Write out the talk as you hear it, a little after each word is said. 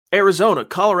Arizona,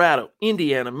 Colorado,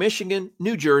 Indiana, Michigan,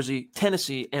 New Jersey,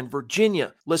 Tennessee, and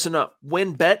Virginia. Listen up.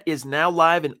 WynnBET is now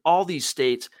live in all these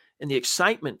states, and the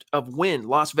excitement of Wynn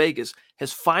Las Vegas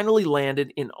has finally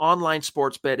landed in online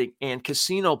sports betting and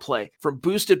casino play. From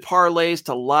boosted parlays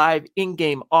to live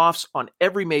in-game offs on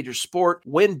every major sport,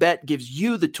 WynnBET gives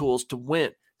you the tools to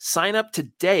win. Sign up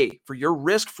today for your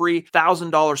risk-free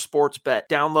 $1,000 sports bet.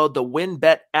 Download the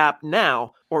WynnBET app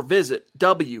now or visit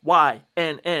wynnbet.com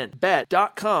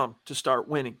to start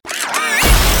winning.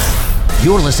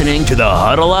 You're listening to the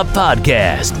Huddle Up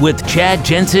Podcast with Chad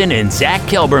Jensen and Zach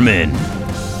Kelberman.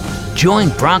 Join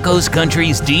Broncos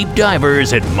Country's deep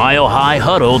divers at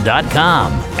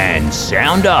milehighhuddle.com and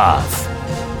sound off.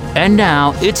 And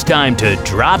now it's time to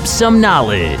drop some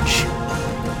knowledge.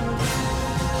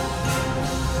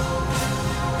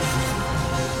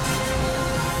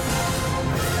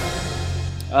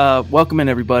 Welcome in,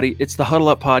 everybody. It's the Huddle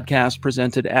Up Podcast,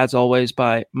 presented as always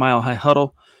by Mile High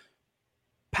Huddle,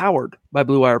 powered by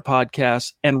Blue Wire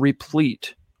Podcasts, and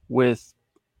replete with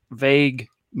vague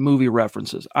movie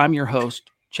references. I'm your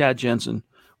host, Chad Jensen.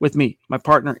 With me, my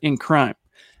partner in crime,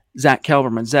 Zach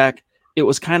Kelberman. Zach, it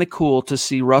was kind of cool to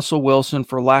see Russell Wilson,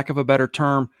 for lack of a better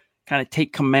term, kind of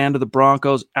take command of the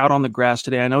Broncos out on the grass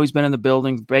today. I know he's been in the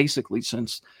building basically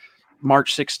since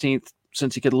March 16th,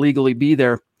 since he could legally be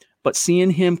there. But seeing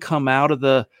him come out of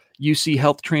the UC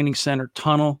Health Training Center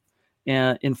tunnel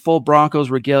and in full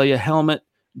Broncos regalia, helmet,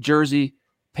 jersey,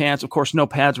 pants, of course, no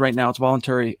pads right now. It's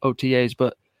voluntary OTAs,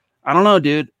 but I don't know,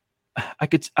 dude. I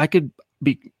could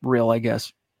be real, I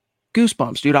guess.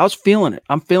 Goosebumps, dude. I was feeling it.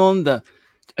 I'm feeling a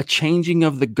changing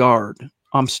of the guard.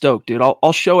 I'm stoked, dude.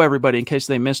 I'll show everybody in case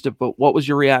they missed it. But what was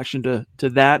your reaction to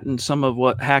that and some of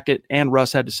what Hackett and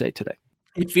Russ had to say today?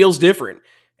 It feels different.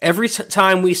 Every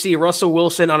time we see Russell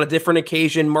Wilson on a different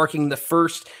occasion, marking the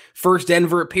first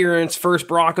Denver appearance, first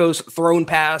Broncos thrown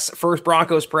pass, first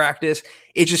Broncos practice,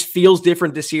 it just feels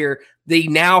different this year. They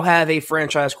now have a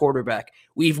franchise quarterback.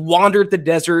 We've wandered the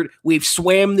desert. We've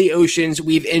swam the oceans.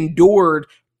 We've endured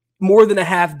more than a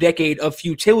half decade of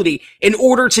futility in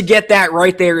order to get that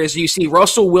right there, as you see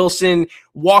Russell Wilson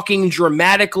walking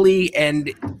dramatically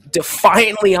and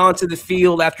defiantly onto the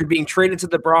field after being traded to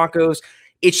the Broncos.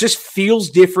 It just feels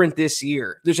different this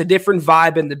year. There's a different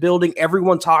vibe in the building.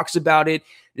 Everyone talks about it.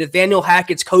 Nathaniel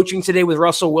Hackett's coaching today with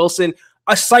Russell Wilson,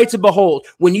 a sight to behold.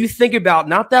 When you think about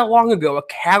not that long ago, a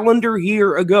calendar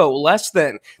year ago, less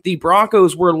than, the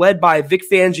Broncos were led by Vic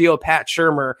Fangio, Pat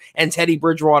Shurmur, and Teddy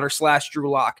Bridgewater /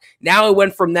 Drew Lock. Now it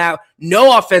went from that,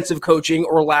 no offensive coaching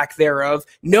or lack thereof,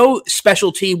 no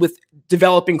specialty with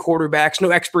developing quarterbacks,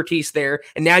 no expertise there.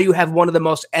 And now you have one of the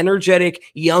most energetic,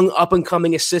 young,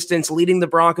 up-and-coming assistants leading the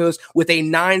Broncos with a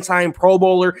 9-time Pro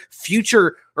Bowler,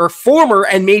 future or former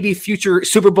and maybe future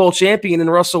Super Bowl champion in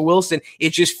Russell Wilson. It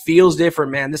just feels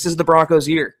different, man. This is the Broncos'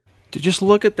 year. To just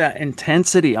look at that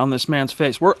intensity on this man's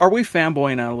face. Are we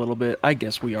fanboying out a little bit? I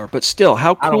guess we are. But still,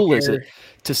 how cool is it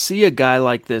to see a guy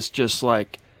like this just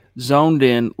like zoned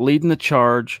in, leading the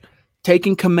charge,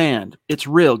 taking command? It's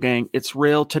real, gang. It's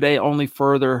real. Today only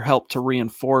further helped to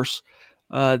reinforce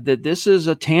that this is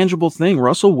a tangible thing.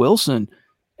 Russell Wilson,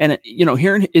 and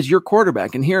hearing is your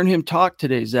quarterback, and hearing him talk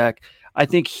today, Zach, I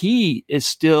think he is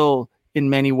still in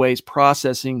many ways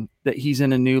processing that he's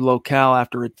in a new locale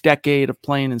after a decade of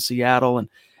playing in Seattle. And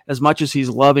as much as he's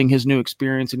loving his new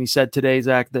experience, and he said today,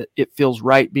 Zach, that it feels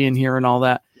right being here and all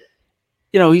that,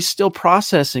 he's still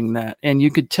processing that. And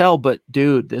you could tell, but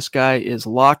dude, this guy is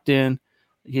locked in.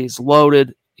 He's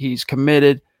loaded. He's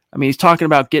committed. I mean, he's talking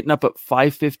about getting up at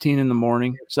 5:15 in the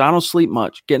morning. So I don't sleep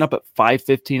much. Getting up at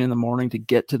 5:15 in the morning to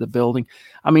get to the building.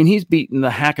 I mean, he's beating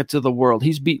the Hackett's of the world.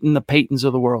 He's beating the Paytons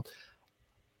of the world.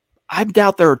 I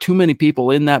doubt there are too many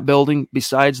people in that building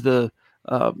besides the,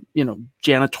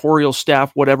 janitorial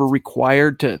staff, whatever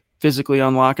required to physically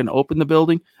unlock and open the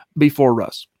building before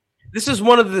Russ. This is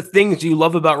one of the things you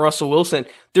love about Russell Wilson.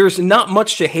 There's not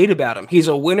much to hate about him. He's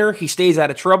a winner. He stays out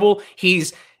of trouble.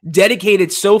 He's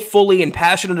dedicated so fully and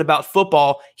passionate about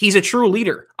football. He's a true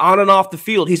leader on and off the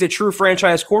field. He's a true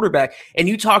franchise quarterback. And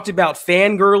you talked about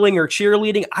fangirling or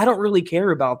cheerleading. I don't really care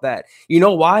about that. You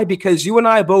know why? Because you and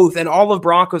I both and all of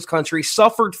Broncos country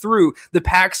suffered through the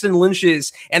Paxton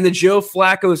Lynches and the Joe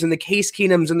Flaccos and the Case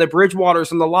Keenums and the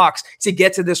Bridgewaters and the Locks to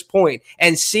get to this point.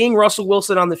 And seeing Russell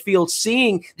Wilson on the field,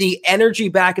 seeing the energy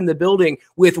back in the building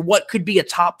with what could be a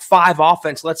top 5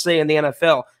 offense, let's say in the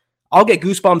NFL, I'll get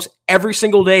goosebumps every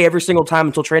single day, every single time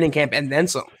until training camp, and then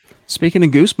some. Speaking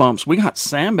of goosebumps, we got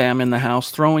Sam Bam in the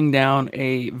house throwing down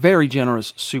a very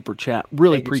generous super chat.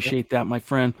 Really appreciate that, my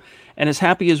friend. And as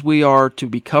happy as we are to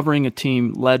be covering a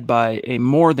team led by a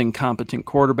more than competent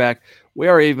quarterback, we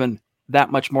are even that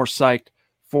much more psyched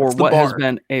for what has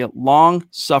been a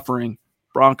long-suffering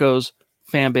Broncos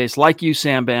fan base, like you,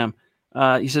 Sam Bam.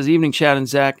 He says, evening, Chad and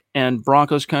Zach and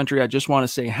Broncos country. I just want to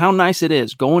say how nice it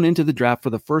is going into the draft for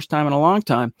the first time in a long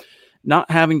time,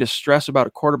 not having to stress about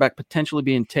a quarterback potentially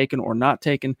being taken or not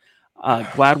taken.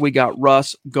 Glad we got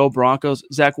Russ. Go Broncos.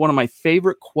 Zach, one of my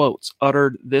favorite quotes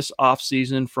uttered this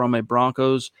offseason from a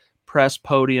Broncos press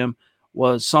podium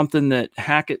was something that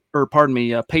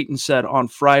Peyton said on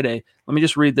Friday. Let me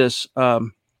just read this.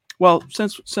 Well,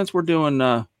 since we're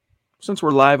doing since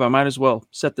we're live, I might as well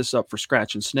set this up for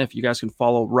scratch and sniff. You guys can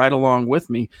follow right along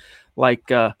with me like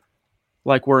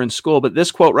we're in school. But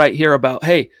this quote right here about,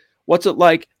 hey, what's it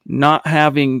like not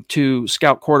having to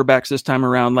scout quarterbacks this time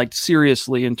around, like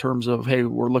seriously in terms of, hey,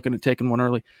 we're looking at taking one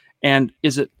early. And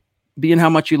is it being how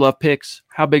much you love picks?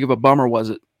 How big of a bummer was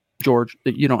it, George,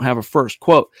 that you don't have a first?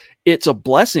 Quote, it's a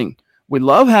blessing. We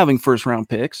love having first round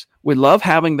picks. We love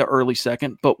having the early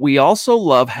second, but we also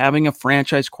love having a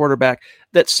franchise quarterback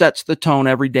that sets the tone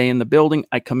every day in the building.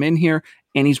 I come in here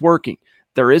and he's working.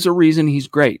 There is a reason he's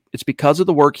great. It's because of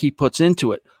the work he puts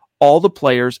into it. All the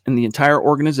players and the entire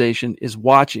organization is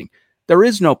watching. There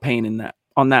is no pain in that.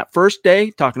 On that first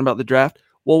day, talking about the draft,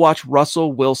 we'll watch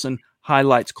Russell Wilson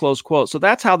highlights, close quote. So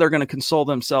that's how they're going to console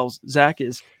themselves, Zach,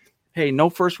 is, hey, no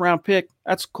first round pick.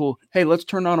 That's cool. Hey, let's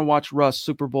turn on and watch Russ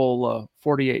Super Bowl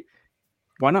 48.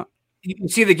 Why not? You can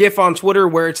see the GIF on Twitter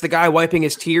where it's the guy wiping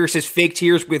his tears, his fake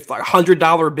tears with like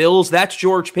 $100 bills. That's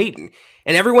George Payton.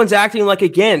 And everyone's acting like,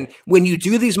 again, when you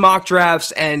do these mock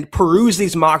drafts and peruse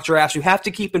these mock drafts, you have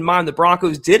to keep in mind the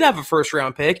Broncos did have a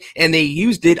first-round pick, and they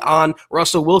used it on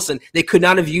Russell Wilson. They could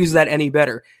not have used that any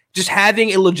better. Just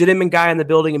having a legitimate guy in the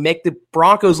building and make the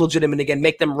Broncos legitimate again,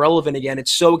 make them relevant again.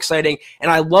 It's so exciting,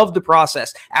 and I love the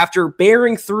process. After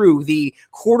bearing through the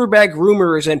quarterback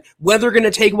rumors and whether they're going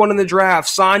to take one in the draft,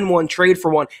 sign one, trade for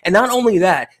one, and not only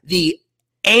that, the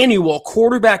annual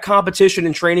quarterback competition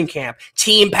in training camp,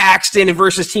 Team Paxton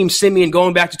versus Team Simeon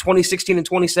going back to 2016 and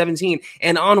 2017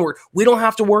 and onward. We don't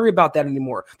have to worry about that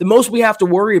anymore. The most we have to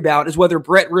worry about is whether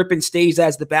Brett Rippon stays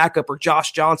as the backup or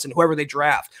Josh Johnson, whoever they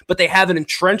draft. But they have an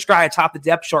entrenched guy atop the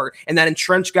depth chart, and that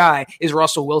entrenched guy is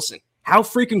Russell Wilson. How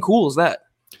freaking cool is that?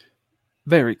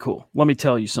 Very cool. Let me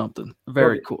tell you something.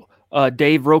 Very cool.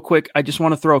 Dave, real quick, I just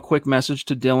want to throw a quick message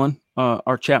to Dylan,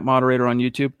 our chat moderator on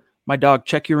YouTube. My dog,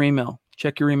 check your email.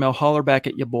 Check your email. Holler back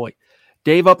at your boy.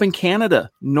 Dave up in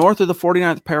Canada, north of the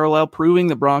 49th parallel, proving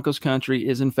the Broncos country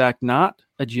is in fact not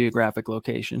a geographic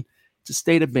location. It's a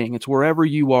state of being. It's wherever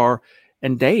you are.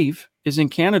 And Dave is in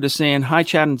Canada saying, hi,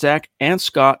 Chad and Zach and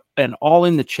Scott, and all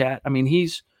in the chat. I mean,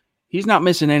 he's not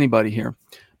missing anybody here.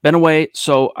 Been away,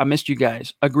 so I missed you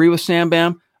guys. Agree with Sam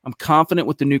Bam. I'm confident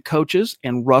with the new coaches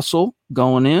and Russell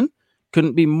going in.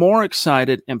 Couldn't be more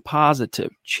excited and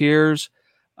positive. Cheers.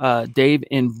 Dave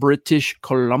in British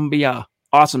Columbia.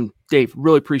 Awesome, Dave.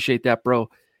 Really appreciate that, bro.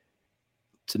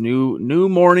 It's a new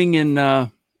morning in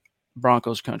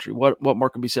Broncos country. What more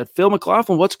can be said? Phil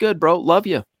McLaughlin, what's good, bro? Love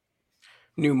you.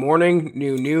 New morning,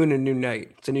 new noon, and new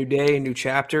night. It's a new day, a new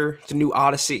chapter. It's a new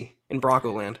odyssey in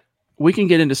Bronco land. We can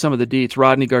get into some of the deets.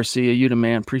 Rodney Garcia, you the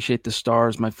man. Appreciate the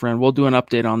stars, my friend. We'll do an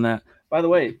update on that. By the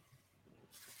way,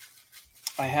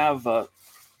 I have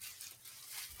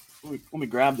let me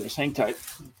grab this. Hang tight.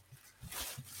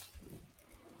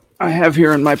 I have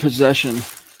here in my possession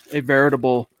a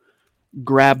veritable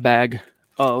grab bag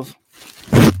of,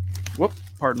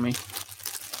 pardon me.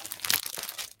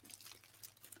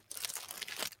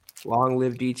 Long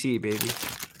live DT, baby.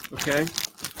 Okay.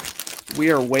 We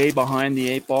are way behind the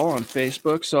 8 ball on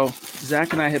Facebook, so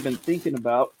Zach and I have been thinking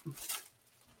about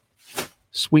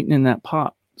sweetening that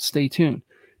pot. Stay tuned.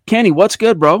 Kenny, what's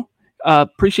good, bro?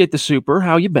 Appreciate the super.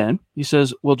 How you been? He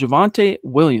says, will Javonte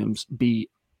Williams be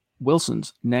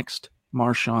Wilson's next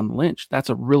Marshawn Lynch? That's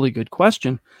a really good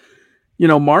question. You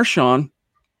know, Marshawn,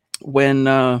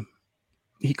 when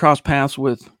he crossed paths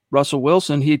with Russell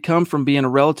Wilson, he had come from being a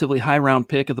relatively high round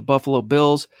pick of the Buffalo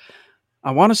Bills.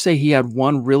 I want to say he had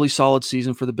one really solid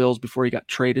season for the Bills before he got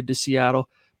traded to Seattle,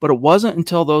 but it wasn't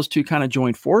until those two kind of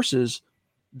joined forces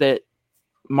that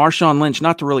Marshawn Lynch,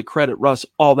 not to really credit Russ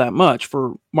all that much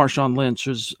for Marshawn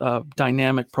Lynch's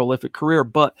dynamic, prolific career,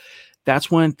 but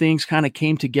that's when things kind of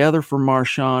came together for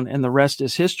Marshawn, and the rest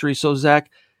is history. So,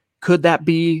 Zach, could that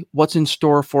be what's in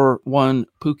store for one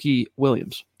Pookie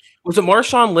Williams? Was it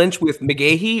Marshawn Lynch with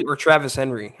McGahee or Travis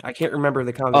Henry? I can't remember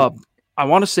the comment. I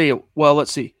want to say, well,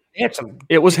 let's see.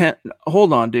 It was,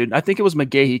 hold on, dude. I think it was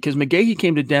McGahee, because McGahee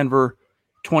came to Denver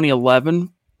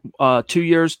 2011, 2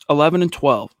 years, 11 and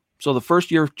 12. So the first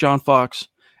year of John Fox,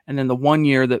 and then the 1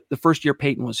 year that the first year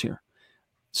Peyton was here.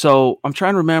 So I'm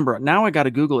trying to remember. Now I got to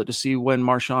Google it to see when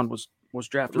Marshawn was was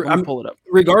drafted. Let me pull it up.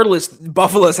 Regardless,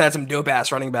 Buffalo's had some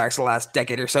dope-ass running backs the last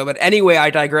decade or so. But anyway, I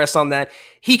digress on that.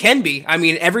 He can be. I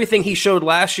mean, everything he showed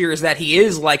last year is that he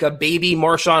is like a baby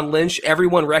Marshawn Lynch.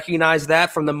 Everyone recognized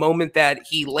that from the moment that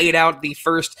he laid out the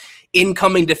first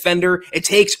incoming defender. It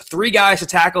takes 3 guys to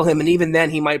tackle him, and even then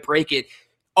he might break it.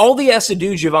 All he has to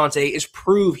do, Javonte, is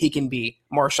prove he can be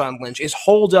Marshawn Lynch, is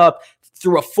hold up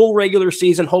through a full regular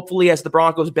season, hopefully as the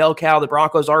Broncos bell cow, the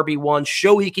Broncos RB1,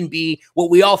 show he can be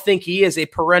what we all think he is, a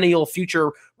perennial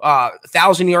future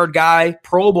 1,000-yard guy,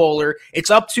 Pro Bowler. It's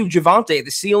up to Javonte.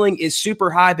 The ceiling is super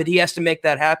high, but he has to make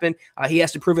that happen. He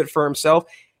has to prove it for himself.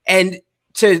 And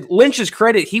to Lynch's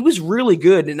credit, he was really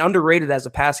good and underrated as a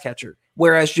pass catcher,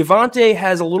 whereas Javonte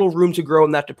has a little room to grow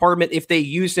in that department if they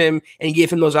use him and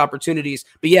give him those opportunities.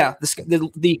 But yeah,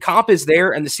 the comp is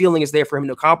there and the ceiling is there for him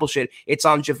to accomplish it. It's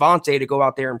on Javonte to go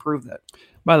out there and prove that.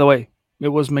 By the way, it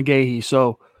was McGahee.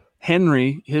 So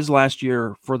Henry, his last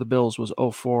year for the Bills was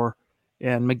 04,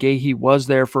 and McGahee was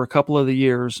there for a couple of the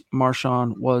years.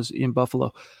 Marshawn was in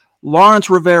Buffalo. Lawrence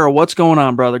Rivera, what's going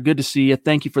on, brother? Good to see you.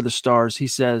 Thank you for the stars. He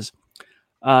says,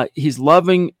 he's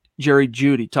loving Jerry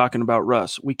Jeudy, talking about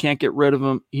Russ. We can't get rid of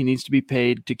him. He needs to be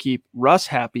paid to keep Russ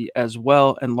happy as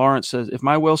well. And Lawrence says, if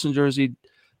my Wilson jersey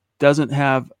doesn't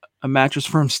have a Mattress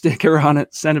Firm sticker on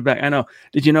it, send it back. I know.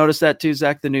 Did you notice that too,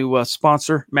 Zach? The new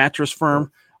sponsor, Mattress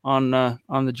Firm, on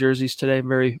the jerseys today.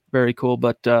 Very, very cool.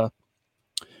 But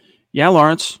yeah,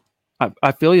 Lawrence,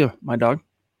 I feel you, my dog.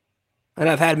 And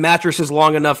I've had mattresses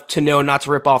long enough to know not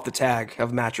to rip off the tag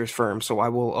of Mattress Firm, so I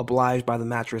will oblige by the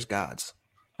mattress gods.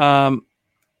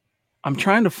 I'm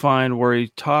trying to find where he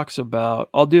talks about,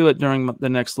 I'll do it during the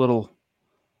next little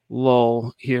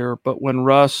lull here, but when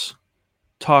Russ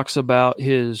talks about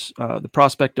his the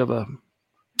prospect of a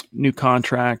new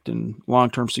contract and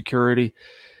long-term security,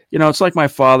 you know, it's like my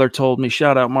father told me,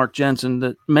 shout out Mark Jensen,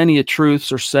 that many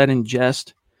truths are said in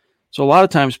jest. So a lot of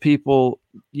times people,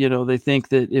 you know, they think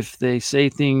that if they say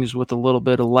things with a little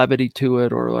bit of levity to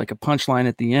it or like a punchline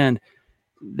at the end,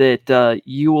 that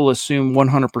you will assume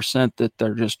 100% that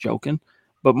they're just joking.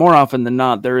 But more often than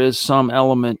not, there is some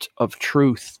element of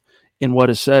truth in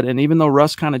what is said. And even though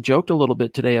Russ kind of joked a little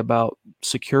bit today about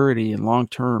security and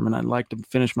long-term, and I'd like to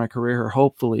finish my career here,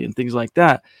 hopefully, and things like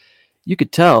that, you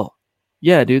could tell,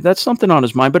 yeah, dude, that's something on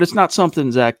his mind. But it's not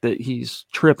something, Zach, that he's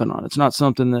tripping on. It's not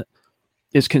something that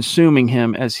is consuming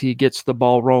him as he gets the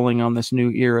ball rolling on this new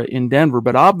era in Denver.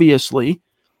 But obviously,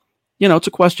 you know, it's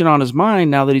a question on his mind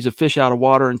now that he's a fish out of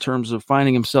water in terms of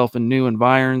finding himself in new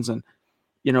environs. And,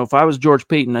 you know, if I was George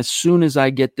Payton, as soon as I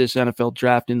get this NFL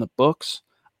draft in the books,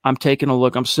 I'm taking a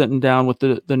look. I'm sitting down with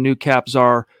the new cap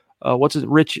czar,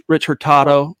 Rich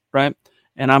Hurtado, right?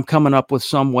 And I'm coming up with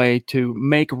some way to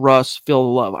make Russ feel the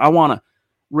love. I want to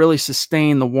really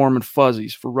sustain the warm and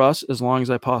fuzzies for Russ as long as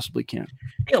I possibly can.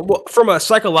 Yeah, well, from a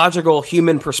psychological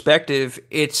human perspective,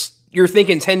 you're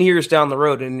thinking 10 years down the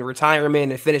road in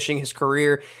retirement and finishing his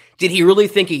career. Did he really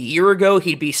think a year ago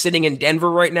he'd be sitting in Denver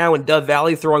right now in Dove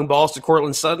Valley throwing balls to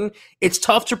Cortland Sutton? It's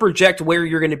tough to project where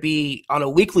you're going to be on a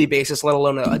weekly basis, let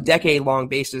alone a decade-long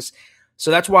basis. So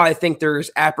that's why I think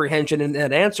there's apprehension in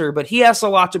that answer. But he has a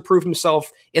lot to prove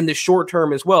himself in the short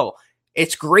term as well.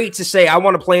 It's great to say, I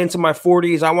want to play into my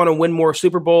 40s. I want to win more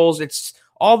Super Bowls. It's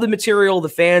all the material the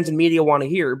fans and media want to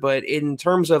hear. But in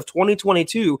terms of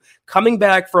 2022, coming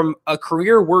back from a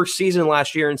career worst season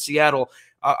last year in Seattle,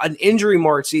 an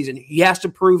injury-marred season, he has to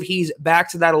prove he's back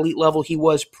to that elite level he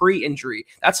was pre-injury.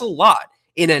 That's a lot.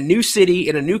 In a new city,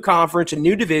 in a new conference, a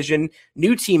new division,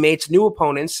 new teammates, new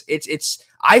opponents.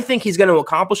 I think he's going to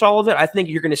accomplish all of it. I think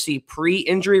you're going to see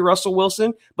pre-injury Russell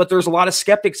Wilson, but there's a lot of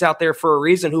skeptics out there for a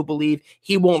reason who believe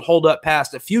he won't hold up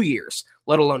past a few years,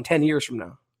 let alone 10 years from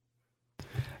now.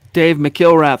 Dave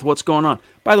McIlrath, what's going on?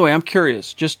 By the way, I'm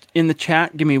curious. Just in the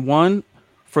chat, give me one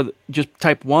just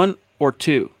type 1 or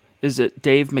 2. Is it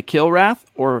Dave McIlrath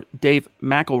or Dave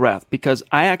McIlrath? Because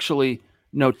I actually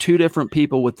know 2 different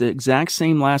people with the exact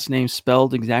same last name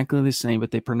spelled exactly the same, but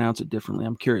they pronounce it differently.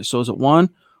 I'm curious. So is it 1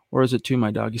 or is it 2,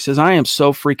 my dog? He says, I am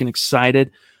so freaking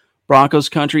excited. Broncos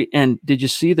country. And did you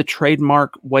see the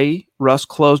trademark way Russ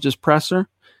closed his presser?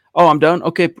 Oh, I'm done.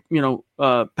 Okay. You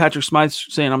know, Patrick Smythe's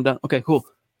saying I'm done. Okay, cool.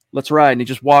 Let's ride. And he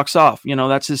just walks off. You know,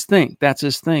 that's his thing. That's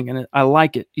his thing. And I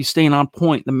like it. He's staying on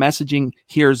point. The messaging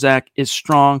here, Zach, is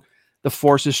strong. The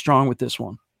force is strong with this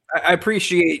one. I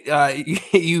appreciate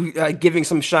you giving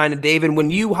some shine to David.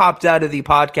 When you hopped out of the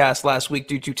podcast last week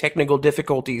due to technical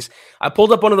difficulties, I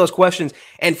pulled up one of those questions,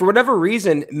 and for whatever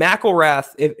reason,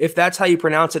 McElrath, if that's how you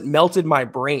pronounce it, melted my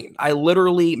brain. I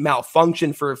literally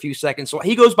malfunctioned for a few seconds. So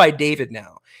he goes by David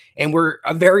now, and we're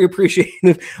very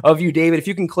appreciative of you, David. If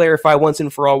you can clarify once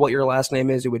and for all what your last name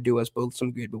is, it would do us both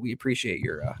some good, but we appreciate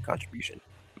your contribution.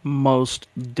 Most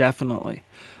definitely.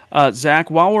 Zach,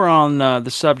 while we're on the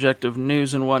subject of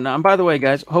news and whatnot, and by the way,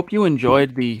 guys, hope you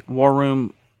enjoyed the War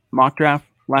Room mock draft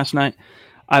last night.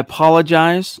 I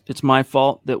apologize. It's my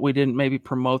fault that we didn't maybe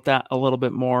promote that a little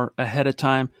bit more ahead of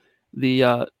time.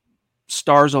 The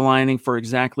stars aligning for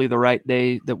exactly the right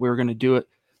day that we were going to do it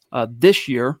this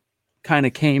year kind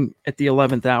of came at the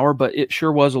 11th hour, but it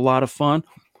sure was a lot of fun.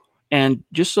 And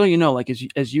just so you know, like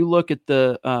as you look at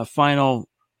the final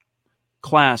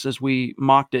class as we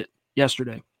mocked it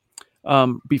yesterday,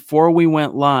 before we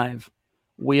went live,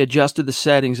 we adjusted the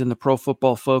settings in the Pro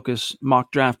Football Focus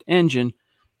mock draft engine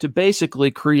to basically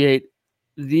create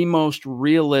the most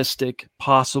realistic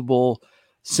possible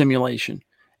simulation.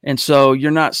 And so you're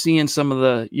not seeing some of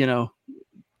the,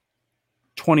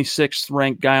 26th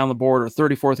ranked guy on the board or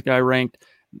 34th guy ranked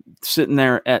sitting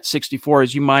there at 64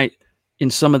 as you might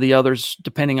in some of the others,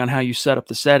 depending on how you set up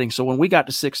the settings. So when we got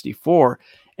to 64,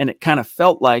 and it kind of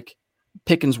felt like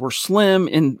pickings were slim,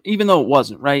 and even though it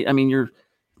wasn't, right? I mean, you're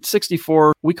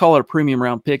 64. We call it a premium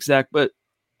round pick, Zach. But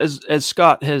as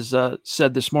Scott has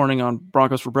said this morning on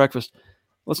Broncos for Breakfast,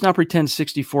 let's not pretend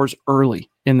 64 is early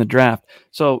in the draft.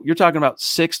 So you're talking about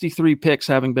 63 picks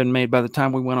having been made by the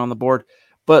time we went on the board.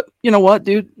 But you know what,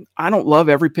 dude? I don't love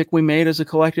every pick we made as a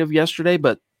collective yesterday,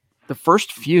 but the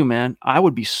first few, man, I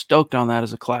would be stoked on that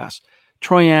as a class.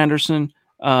 Troy Anderson,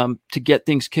 to get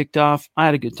things kicked off, I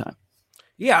had a good time.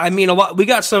 Yeah, I mean, we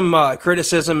got some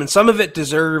criticism, and some of it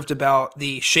deserved about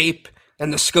the shape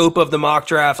and the scope of the mock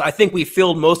draft. I think we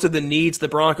filled most of the needs the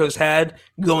Broncos had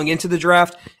going into the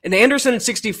draft. And Anderson at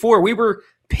 64, we were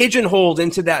pigeonholed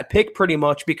into that pick pretty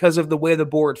much because of the way the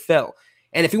board fell.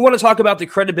 And if you want to talk about the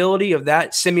credibility of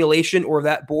that simulation or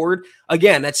that board,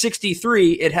 again, at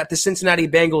 63, it had the Cincinnati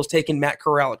Bengals taking Matt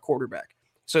Corral at quarterback.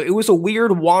 So it was a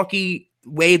weird, wonky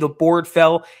way the board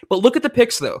fell. But look at the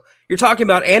picks, though. You're talking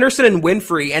about Anderson and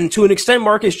Winfrey, and to an extent,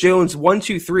 Marcus Jones, 1,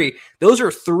 2, 3. Those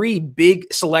are three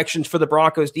big selections for the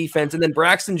Broncos defense. And then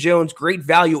Braxton Jones, great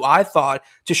value, I thought,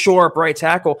 to shore up right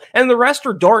tackle. And the rest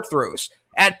are dart throws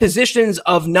at positions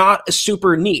of not a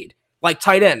super need, like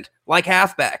tight end, like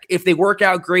halfback. If they work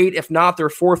out, great. If not, they're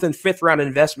 4th and 5th round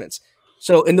investments.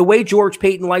 So in the way George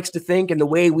Payton likes to think and the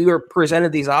way we were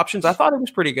presented these options, I thought it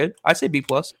was pretty good. I'd say B+.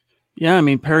 Yeah, I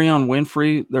mean, Perion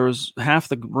Winfrey, there was half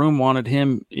the room wanted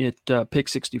him at pick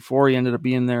 64. He ended up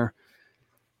being there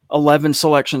 11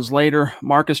 selections later.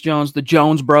 Marcus Jones, the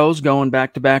Jones bros, going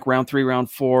back-to-back, round 3, round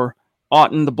 4.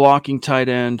 Otten, the blocking tight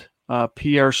end.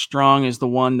 Pierre Strong is the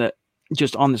one that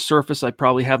just on the surface I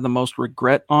probably have the most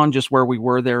regret on, just where we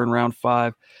were there in round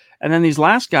 5. And then these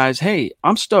last guys, hey,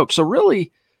 I'm stoked. So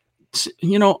really,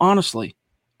 honestly,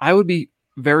 I would be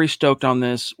very stoked on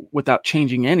this without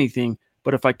changing anything.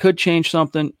 But if I could change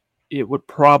something, it would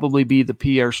probably be the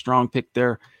Pierre Strong pick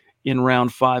there in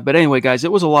round 5. But anyway, guys,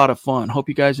 it was a lot of fun. Hope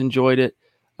you guys enjoyed it,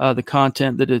 the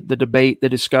content, the debate, the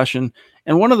discussion.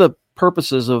 And one of the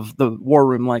purposes of the War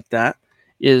Room like that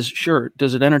is, sure,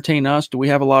 does it entertain us? Do we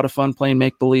have a lot of fun playing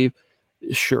make-believe?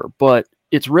 Sure. But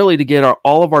it's really to get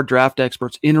all of our draft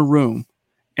experts in a room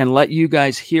and let you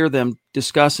guys hear them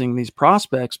discussing these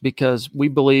prospects, because we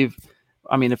believe –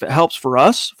 I mean, if it helps for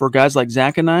us, for guys like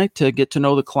Zach and I to get to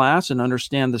know the class and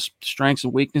understand the strengths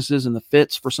and weaknesses and the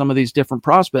fits for some of these different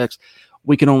prospects,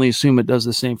 we can only assume it does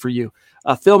the same for you.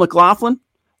 Phil McLaughlin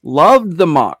loved the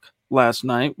mock last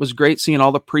night. It was great seeing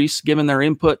all the priests giving their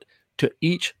input to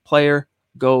each player.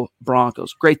 Go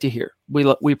Broncos. Great to hear.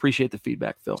 We appreciate the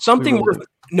feedback, Phil. Something really worth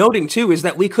noting, too, is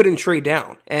that we couldn't trade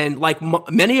down. And like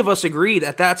many of us agreed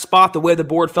at that spot, the way the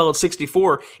board fell at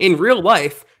 64, in real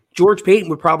life, George Payton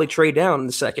would probably trade down in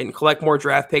the second, collect more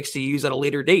draft picks to use at a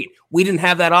later date. We didn't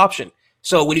have that option.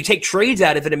 So when you take trades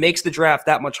out of it, it makes the draft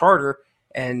that much harder.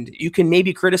 And you can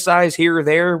maybe criticize here or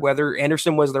there whether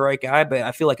Anderson was the right guy, but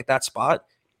I feel like at that spot,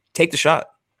 take the shot.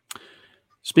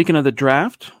 Speaking of the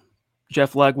draft,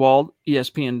 Jeff Legwold,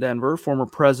 ESPN Denver, former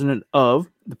president of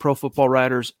the Pro Football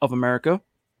Writers of America,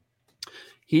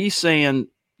 he's saying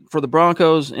for the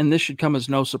Broncos, and this should come as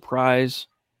no surprise,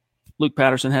 Luke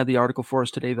Patterson had the article for us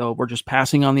today, though. We're just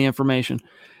passing on the information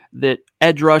that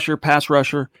edge rusher, pass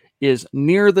rusher is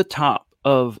near the top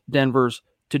of Denver's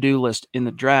to-do list in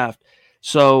the draft.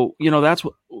 So, that's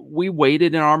what we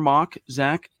waited in our mock,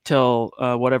 Zach, till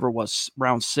whatever was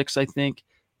round 6, I think,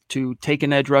 to take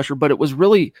an edge rusher, but it was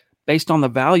really based on the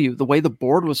value, the way the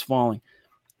board was falling.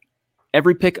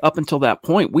 Every pick up until that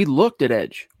point, we looked at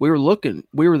edge. We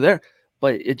were there,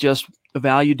 but the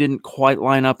value didn't quite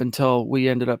line up until we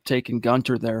ended up taking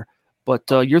Gunter there. But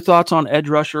your thoughts on edge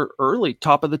rusher early,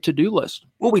 top of the to-do list?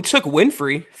 Well, we took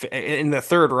Winfrey in the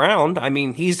third round. I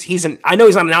mean, I know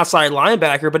he's not an outside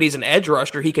linebacker, but he's an edge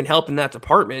rusher. He can help in that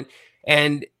department.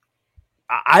 And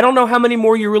I don't know how many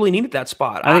more you really need at that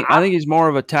spot. I think he's more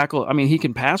of a tackle. I mean, he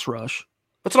can pass rush.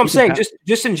 That's what I'm saying.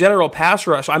 Just in general, pass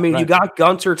rush. I mean, right. You got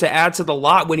Gunter to add to the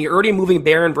lot when you're already moving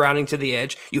Baron Browning to the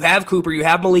edge. You have Cooper. You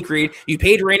have Malik Reed. You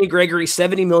paid Randy Gregory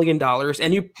 $70 million,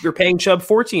 and you're paying Chubb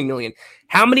 $14 million.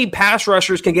 How many pass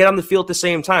rushers can get on the field at the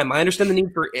same time? I understand the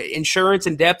need for insurance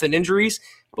and depth and injuries,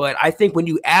 but I think when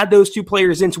you add those two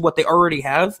players into what they already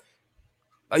have,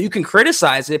 you can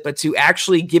criticize it, but to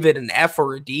actually give it an F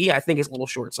or a D, I think is a little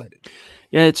short-sighted.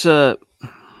 Yeah,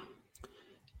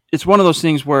 it's one of those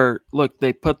things where, look,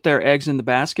 they put their eggs in the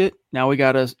basket. Now we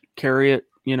got to carry it,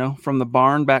 from the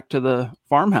barn back to the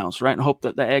farmhouse, right? And hope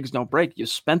that the eggs don't break. You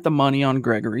spent the money on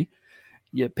Gregory.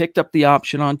 You picked up the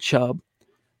option on Chubb,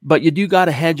 but you do got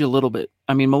to hedge a little bit.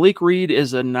 I mean, Malik Reed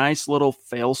is a nice little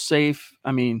fail-safe.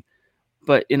 I mean,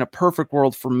 but in a perfect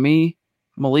world for me,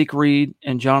 Malik Reed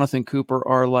and Jonathan Cooper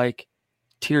are like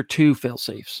tier 2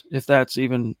 fail-safes, if that's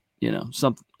even,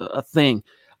 a thing.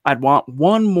 I'd want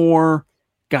one more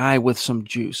guy with some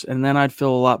juice, and then I'd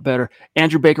feel a lot better.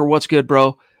 Andrew Baker, what's good,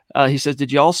 bro? He says,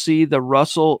 did y'all see the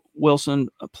Russell Wilson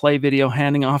play video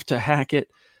handing off to Hackett?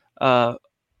 Oi,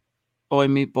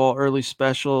 meatball, early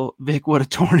special. Vic would have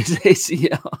torn his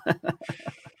ACL.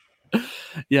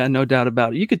 Yeah, no doubt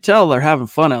about it. You could tell they're having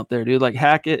fun out there, dude. Like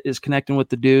Hackett is connecting with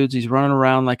the dudes. He's running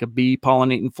around like a bee,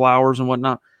 pollinating flowers and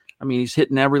whatnot. I mean, he's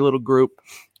hitting every little group.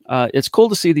 It's cool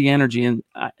to see the energy, and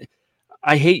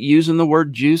I hate using the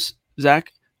word juice,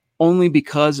 Zach, only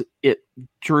because it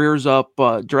dregs up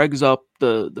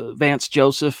the Vance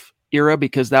Joseph era,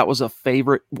 because that was a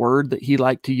favorite word that he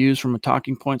liked to use from a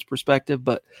talking points perspective.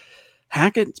 But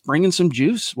Hackett's bringing some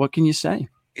juice. What can you say?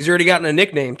 He's already gotten a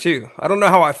nickname too. I don't know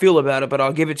how I feel about it, but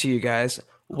I'll give it to you guys.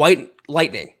 White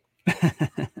Lightning.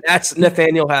 That's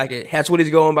Nathaniel Hackett. That's what he's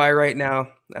going by right now.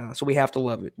 So we have to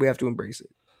love it. We have to embrace it.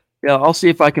 Yeah, I'll see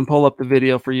if I can pull up the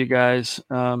video for you guys.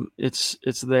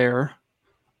 It's there.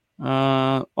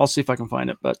 I'll see if I can find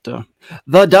it. But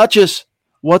the Duchess,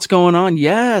 what's going on?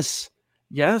 Yes,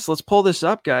 let's pull this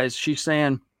up, guys. She's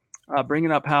saying,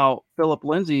 bringing up how Philip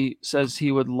Lindsay says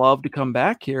he would love to come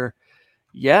back here.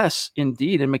 Yes,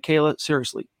 indeed. And Michaela,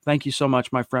 seriously, thank you so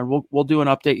much, my friend. We'll do an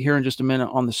update here in just a minute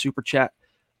on the Super Chat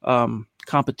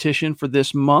competition for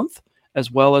this month, as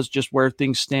well as just where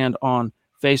things stand on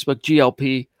Facebook.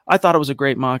 GLP, I thought it was a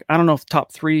great mock. I don't know if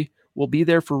top 3 will be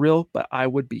there for real, but I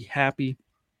would be happy.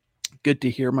 Good to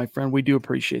hear, my friend. We do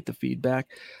appreciate the feedback.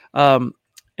 And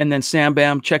then Sam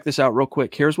Bam, check this out real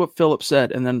quick. Here's what Philip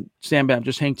said. And then Sam Bam,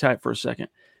 just hang tight for a second.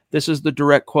 This is the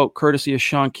direct quote courtesy of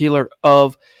Sean Keeler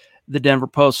of the Denver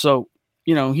Post. So,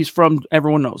 he's from,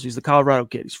 everyone knows, he's the Colorado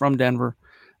kid. He's from Denver.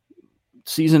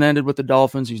 Season ended with the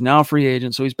Dolphins. He's now a free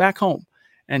agent. So he's back home.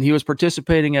 And he was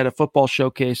participating at a football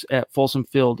showcase at Folsom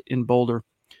Field in Boulder,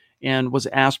 and was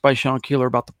asked by Sean Keeler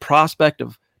about the prospect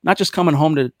of not just coming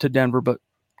home to Denver, but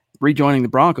rejoining the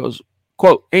Broncos.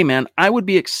 Quote, "Hey man, I would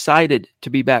be excited to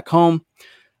be back home.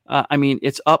 I mean,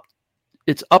 it's up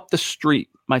the street.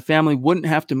 My family wouldn't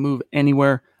have to move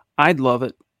anywhere. I'd love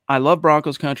it. I love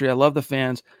Broncos country. I love the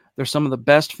fans. They're some of the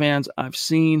best fans I've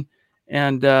seen."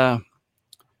 And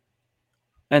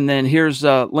then here's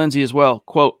Lindsay as well.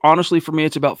 Quote, "Honestly, for me,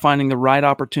 it's about finding the right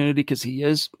opportunity," because he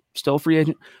is still a free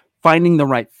agent, "finding the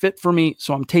right fit for me.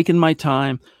 So I'm taking my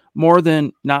time more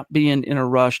than not being in a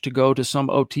rush to go to some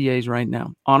OTAs right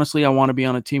now. Honestly, I want to be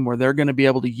on a team where they're going to be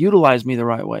able to utilize me the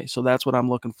right way. So that's what I'm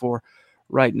looking for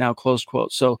right now," close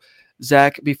quote. So,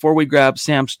 Zach, before we grab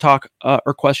Sam's talk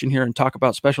or question here and talk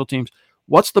about special teams,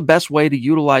 what's the best way to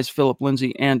utilize Philip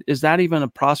Lindsay? And is that even a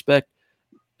prospect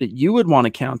that you would want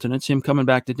to countenance, him coming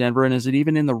back to Denver? And is it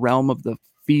even in the realm of the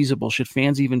feasible? Should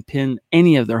fans even pin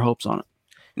any of their hopes on it?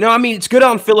 No, I mean, it's good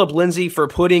on Philip Lindsay for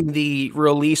putting the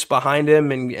release behind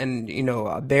him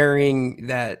and burying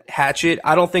that hatchet.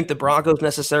 I don't think the Broncos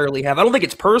necessarily have. I don't think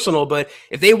it's personal, but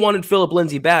if they wanted Philip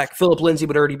Lindsay back, Philip Lindsay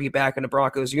would already be back in a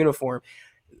Broncos uniform.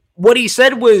 What he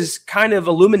said was kind of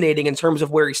illuminating in terms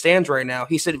of where he stands right now.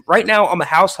 He said, right now, I'm a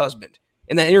house husband.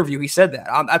 In that interview, he said that.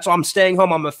 That's why I'm staying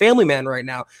home. I'm a family man right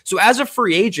now. So as a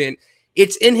free agent,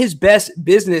 it's in his best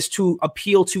business to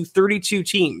appeal to 32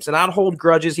 teams and not hold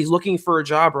grudges. He's looking for a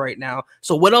job right now.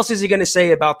 So what else is he going to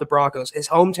say about the Broncos? His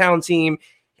hometown team,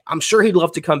 I'm sure he'd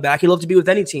love to come back. He'd love to be with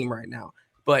any team right now.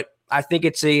 But I think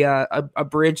it's a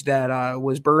bridge that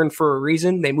was burned for a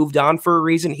reason. They moved on for a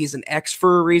reason. He's an X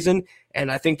for a reason,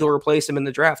 and I think they'll replace him in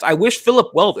the draft. I wish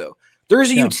Phillip well, though. There's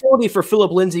a utility for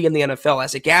Phillip Lindsay in the NFL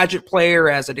as a gadget player,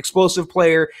 as an explosive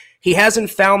player. He hasn't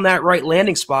found that right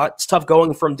landing spot. It's tough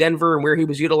going from Denver and where he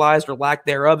was utilized or lack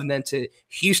thereof, and then to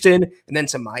Houston, and then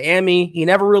to Miami. He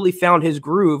never really found his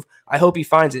groove. I hope he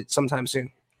finds it sometime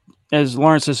soon. As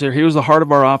Lawrence says here, he was the heart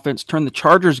of our offense, turned the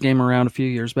Chargers game around a few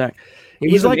years back.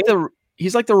 He's like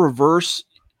the reverse.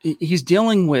 He's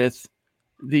dealing with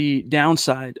the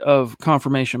downside of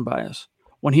confirmation bias.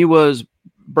 When he was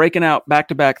breaking out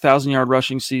back-to-back 1,000-yard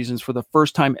rushing seasons for the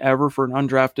first time ever for an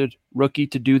undrafted rookie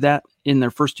to do that in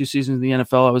their first 2 seasons in the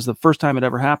NFL, it was the first time it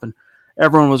ever happened.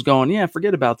 Everyone was going, yeah,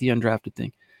 forget about the undrafted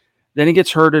thing. Then he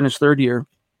gets hurt in his third year,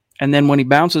 and then when he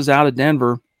bounces out of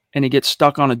Denver and he gets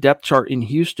stuck on a depth chart in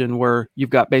Houston where you've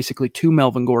got basically 2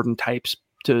 Melvin Gordon types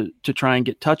to try and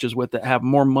get touches with that have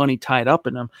more money tied up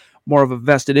in them, more of a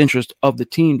vested interest of the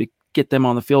team to get them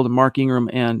on the field, and Mark Ingram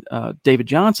and David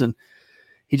Johnson.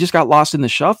 He just got lost in the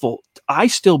shuffle. I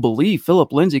still believe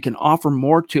Phillip Lindsay can offer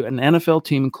more to an NFL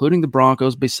team, including the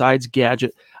Broncos, besides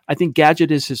gadget. I think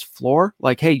gadget is his floor.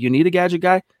 Like, hey, you need a gadget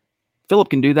guy? Phillip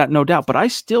can do that, no doubt. But I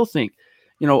still think,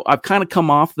 I've kind of come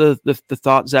off the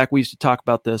thought, Zach, we used to talk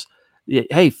about this.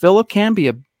 Hey, Phillip can be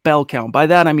a bell cow. By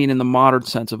that, I mean in the modern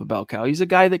sense of a bell cow. He's a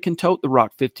guy that can tote the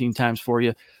rock 15 times for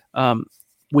you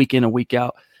week in and week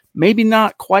out. Maybe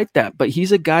not quite that, but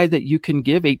he's a guy that you can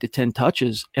give 8 to 10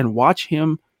 touches and watch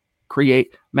him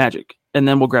create magic. And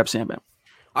then we'll grab Sam Bam.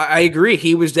 I agree.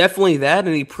 He was definitely that,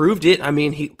 and he proved it. I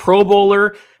mean, he Pro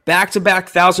Bowler, back-to-back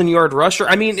 1,000-yard rusher.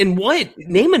 I mean, and what?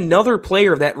 Name another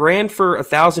player that ran for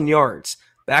 1,000 yards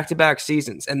back-to-back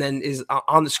seasons and then is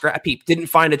on the scrap heap, didn't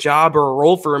find a job or a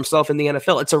role for himself in the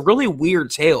NFL. It's a really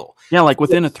weird tale. Yeah, like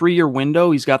within a 3-year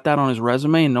window, he's got that on his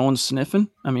resume and no one's sniffing.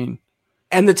 I mean,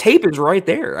 and the tape is right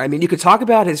there. I mean, you could talk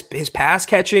about his pass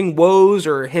catching woes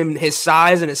or his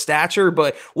size and his stature,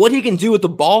 but what he can do with the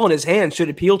ball in his hand should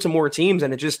appeal to more teams,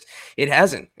 and it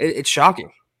hasn't. It's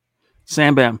shocking.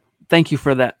 Sam Bam, thank you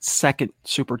for that second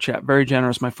super chat. Very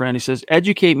generous, my friend. He says,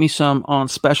 educate me some on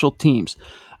special teams.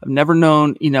 I've never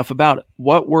known enough about it.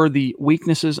 What were the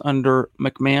weaknesses under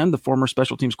McMahon, the former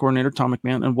special teams coordinator, Tom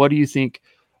McMahon, and what do you think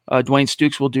Dwayne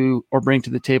Stukes will do or bring to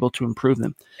the table to improve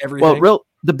them? Everything. Well,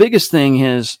 the biggest thing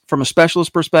is, from a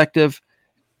specialist perspective,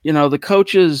 the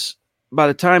coaches, by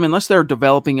the time, unless they're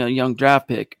developing a young draft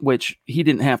pick, which he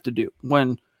didn't have to do.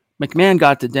 When McMahon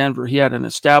got to Denver, he had an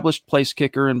established place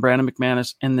kicker in Brandon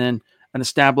McManus, and then an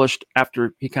established,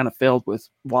 after he kind of failed with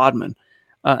Wadman,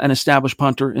 an established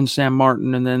punter in Sam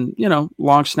Martin, and then,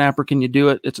 long snapper, can you do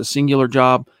it? It's a singular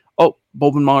job. Oh,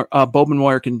 Bowman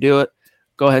Moyer can do it.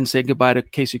 Go ahead and say goodbye to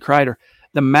Casey Kreider.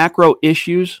 The macro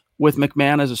issues with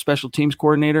McMahon as a special teams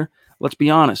coordinator, let's be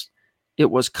honest, it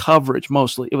was coverage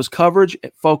mostly. It was coverage,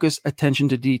 focus, attention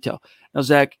to detail. Now,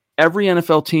 Zach, every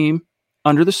NFL team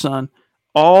under the sun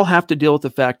all have to deal with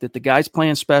the fact that the guys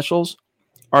playing specials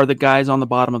are the guys on the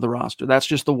bottom of the roster. That's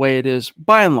just the way it is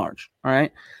by and large, all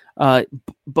right?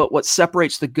 But what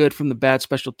separates the good from the bad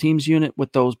special teams unit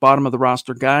with those bottom of the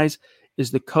roster guys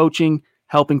is the coaching,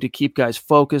 helping to keep guys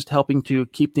focused, helping to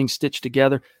keep things stitched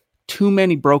together. Too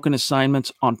many broken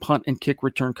assignments on punt and kick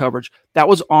return coverage. That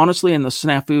was honestly, in the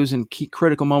snafus and key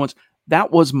critical moments,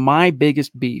 that was my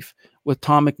biggest beef with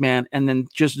Tom McMahon, and then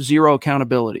just zero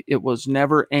accountability. It was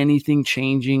never anything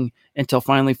changing until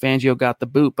finally Fangio got the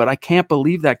boot. But I can't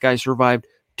believe that guy survived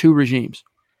 2 regimes.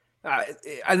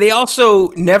 They also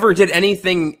never did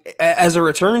anything as a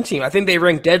return team. I think they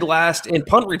ranked dead last in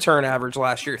punt return average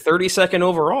last year, 32nd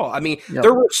overall. I mean,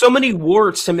 There were so many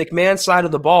warts to McMahon's side of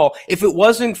the ball. If it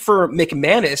wasn't for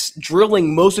McManus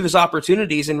drilling most of his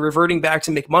opportunities and reverting back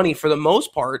to McMoney for the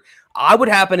most part, I would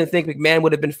happen to think McMahon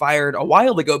would have been fired a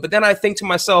while ago. But then I think to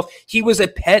myself, he was a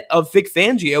pet of Vic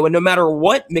Fangio, and no matter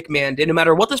what McMahon did, no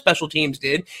matter what the special teams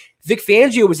did, Vic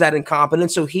Fangio was that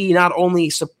incompetent, so he not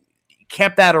only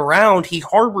kept that around, he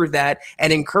harbored that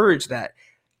and encouraged that.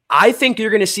 I think you're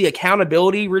going to see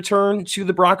accountability return to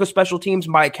the Broncos special teams.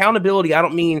 By accountability, I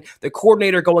don't mean the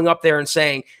coordinator going up there and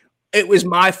saying, it was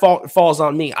my fault, it falls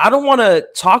on me. I don't want to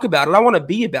talk about it. I want to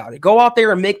be about it. Go out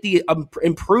there and make the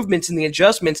improvements and the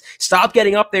adjustments. Stop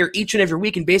getting up there each and every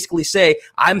week and basically say,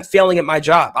 I'm failing at my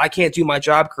job. I can't do my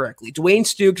job correctly. Dwayne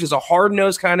Stukes is a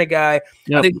hard-nosed kind of guy.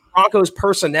 Yep. I think the Broncos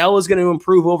personnel is going to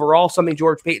improve overall, something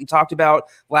George Payton talked about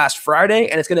last Friday,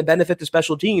 and it's going to benefit the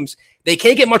special teams. They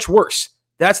can't get much worse.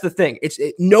 That's the thing. It's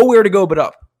nowhere to go but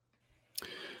up.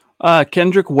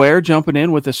 Kendrick Ware jumping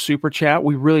in with a super chat.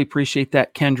 We really appreciate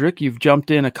that, Kendrick. You've jumped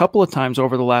in a couple of times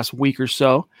over the last week or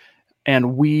so.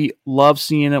 And we love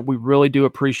seeing it. We really do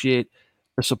appreciate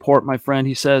the support, my friend.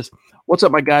 He says, "What's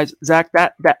up, my guys? Zach,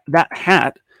 that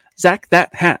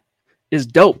hat is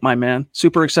dope, my man.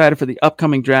 Super excited for the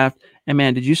upcoming draft. And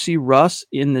man, did you see Russ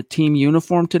in the team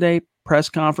uniform today? Press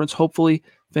conference. Hopefully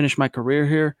finish my career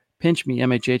here. Pinch me,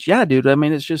 MHH. Yeah, dude. I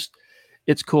mean,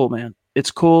 it's cool, man.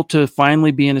 It's cool to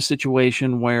finally be in a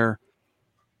situation where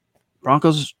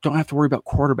Broncos don't have to worry about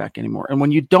quarterback anymore. And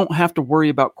when you don't have to worry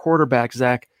about quarterback,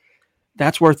 Zach,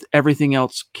 that's where everything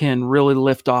else can really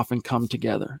lift off and come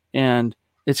together. And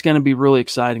it's going to be really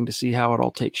exciting to see how it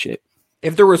all takes shape.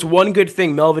 If there was one good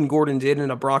thing Melvin Gordon did in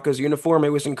a Broncos uniform, it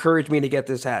was encourage me to get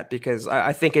this hat because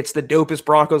I think it's the dopest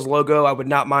Broncos logo. I would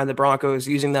not mind the Broncos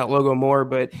using that logo more.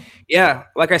 But yeah,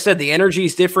 like I said, the energy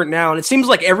is different now. And it seems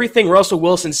like everything Russell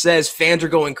Wilson says, fans are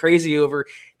going crazy over.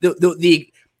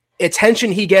 The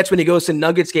attention he gets when he goes to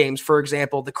Nuggets games, for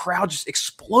example, the crowd just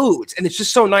explodes. And it's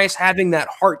just so nice having that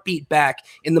heartbeat back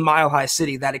in the Mile High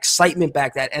City, that excitement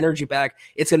back, that energy back.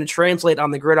 It's going to translate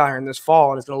on the gridiron this fall,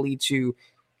 and it's going to lead to,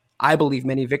 I believe,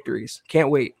 many victories. Can't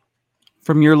wait.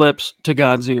 From your lips to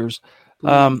God's ears.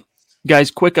 Guys,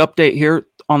 quick update here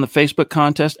on the Facebook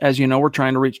contest. As you know, we're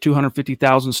trying to reach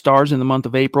 250,000 stars in the month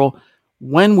of April.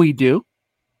 When we do,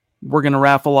 we're going to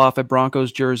raffle off a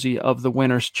Broncos jersey of the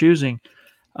winner's choosing.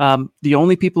 The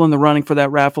only people in the running for that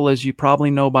raffle, as you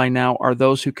probably know by now, are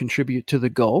those who contribute to the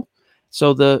goal.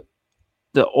 So the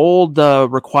old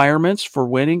requirements for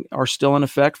winning are still in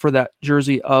effect for that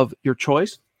jersey of your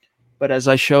choice. But as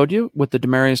I showed you with the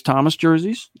Demaryius Thomas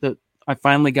jerseys that I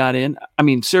finally got in, I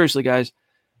mean, seriously, guys,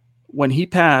 when he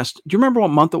passed, do you remember what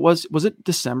month it was? Was it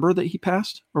December that he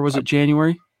passed, or was it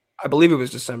January? I believe it was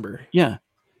December. Yeah,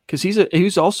 because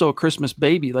he's also a Christmas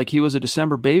baby. Like, he was a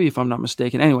December baby, if I'm not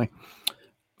mistaken. Anyway,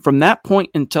 from that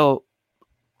point until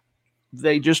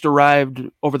they just arrived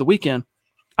over the weekend,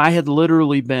 I had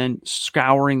literally been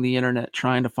scouring the internet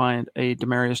trying to find a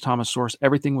Demaryius Thomas source.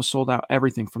 Everything was sold out,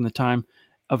 everything from the time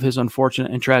of his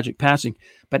unfortunate and tragic passing.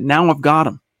 But now I've got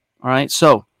him. All right.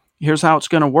 So here's how it's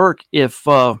going to work. If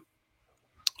on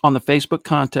the Facebook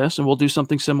contest, and we'll do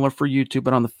something similar for YouTube,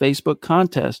 but on the Facebook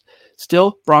contest,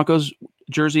 still Broncos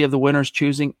jersey of the winner's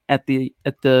choosing at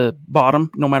the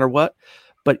bottom, no matter what.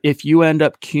 But if you end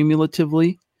up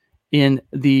cumulatively in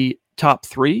the top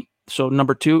three, so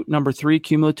number 2, number 3,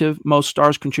 cumulative, most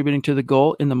stars contributing to the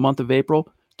goal in the month of April,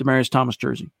 Demaryius Thomas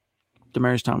jersey.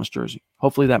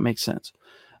 Hopefully that makes sense.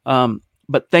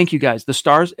 But thank you guys. The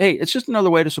stars, hey, it's just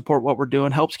another way to support what we're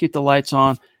doing. Helps keep the lights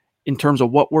on in terms of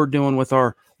what we're doing with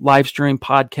our live stream,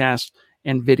 podcast,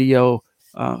 and video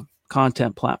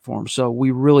content platform. So we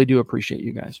really do appreciate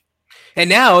you guys. And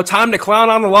now, time to clown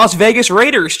on the Las Vegas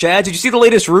Raiders, Chad. Did you see the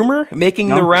latest rumor making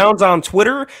the rounds on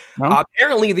Twitter? No.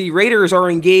 Apparently, the Raiders are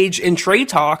engaged in trade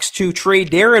talks to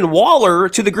trade Darren Waller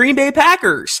to the Green Bay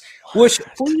Packers. Which,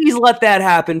 please let that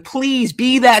happen. Please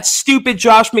be that stupid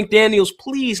Josh McDaniels.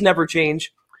 Please never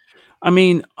change. I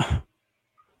mean,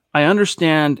 I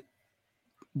understand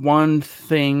one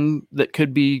thing that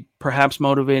could be perhaps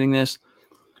motivating this,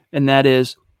 and that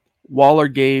is Waller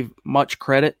gave much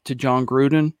credit to John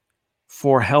Gruden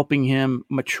for helping him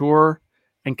mature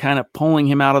and kind of pulling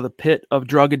him out of the pit of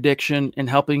drug addiction and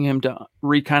helping him to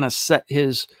kind of set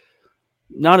his,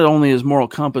 not only his moral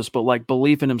compass, but like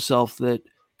belief in himself, that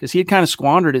because he had kind of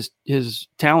squandered his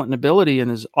talent and ability and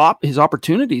his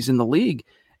opportunities in the league.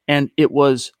 And it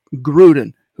was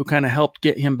Gruden who kind of helped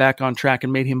get him back on track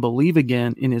and made him believe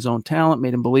again in his own talent,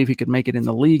 made him believe he could make it in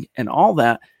the league and all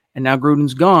that. And now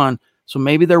Gruden's gone. So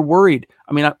maybe they're worried.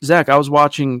 I mean, Zach, I was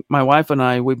watching, my wife and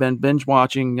I, we've been binge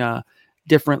watching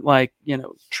different, like,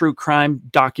 true crime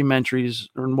documentaries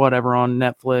or whatever on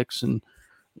Netflix and,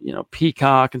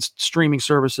 Peacock and streaming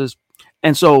services.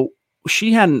 And so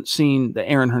she hadn't seen the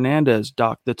Aaron Hernandez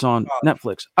doc that's on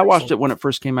Netflix. I watched it when it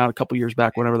first came out a couple years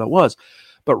back, whenever that was.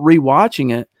 But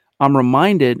rewatching it, I'm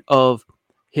reminded of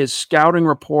his scouting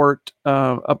report,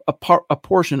 a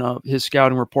portion of his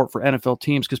scouting report for NFL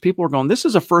teams, because people were going, this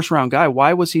is a first-round guy.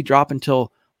 Why was he dropped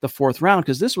until the 4th round?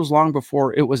 Because this was long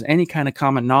before it was any kind of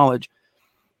common knowledge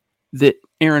that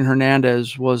Aaron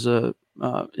Hernandez was a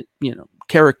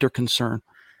character concern.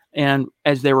 And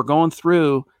as they were going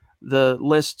through the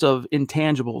list of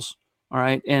intangibles, all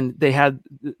right, and they had,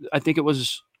 I think it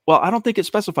was, well, I don't think it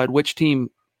specified which team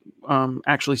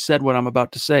actually said what I'm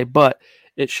about to say, but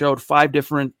it showed 5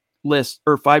 different lists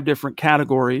or 5 different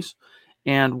categories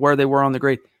and where they were on the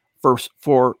grade.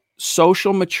 For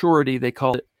social maturity, they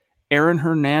called it, Aaron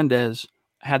Hernandez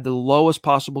had the lowest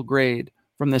possible grade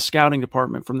from the scouting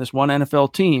department from this one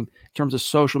NFL team in terms of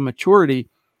social maturity.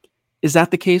 Is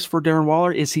that the case for Darren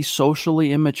Waller? Is he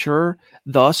socially immature,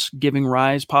 thus giving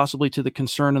rise possibly to the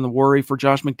concern and the worry for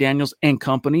Josh McDaniels and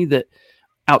company that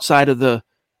outside of the,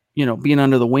 being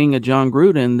under the wing of John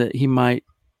Gruden, that he might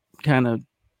kind of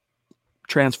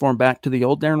transform back to the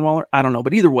old Darren Waller? I don't know.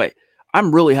 But either way,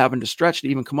 I'm really having to stretch to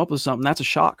even come up with something. That's a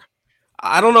shock.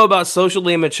 I don't know about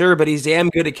socially immature, but he's damn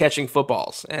good at catching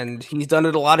footballs. And he's done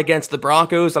it a lot against the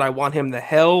Broncos, and I want him the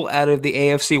hell out of the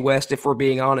AFC West, if we're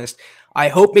being honest. I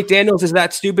hope McDaniels is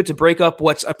that stupid to break up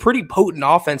what's a pretty potent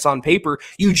offense on paper.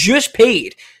 You just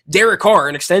paid Derek Carr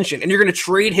an extension, and you're going to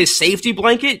trade his safety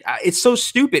blanket? It's so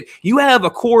stupid. You have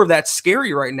a core that's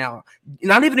scary right now,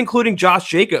 not even including Josh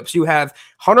Jacobs. You have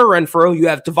Hunter Renfrow, you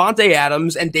have Devontae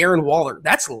Adams, and Darren Waller.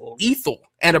 That's lethal,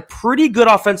 and a pretty good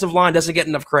offensive line doesn't get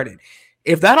enough credit.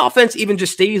 If that offense even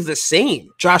just stays the same,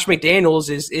 Josh McDaniels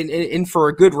is in for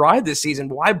a good ride this season.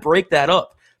 Why break that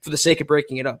up for the sake of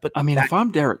breaking it up? But if I'm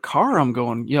Derek Carr, I'm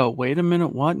going, wait a minute,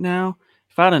 what now?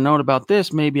 If I'd have known about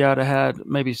this, maybe I'd have had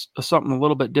maybe something a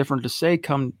little bit different to say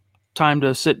come time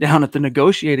to sit down at the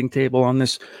negotiating table on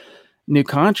this new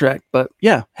contract. But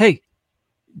yeah, hey,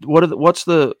 what's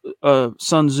the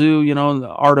Sun Tzu, the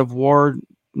art of war?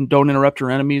 Don't interrupt your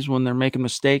enemies when they're making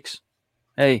mistakes.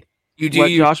 Hey,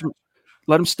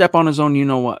 let him step on his own. You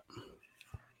know what?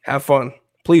 Have fun.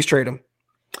 Please trade him.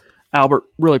 Albert,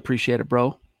 really appreciate it,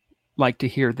 bro. Like to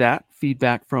hear that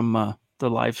feedback from the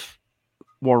live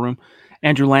war room.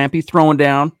 Andrew Lampy throwing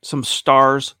down some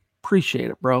stars. Appreciate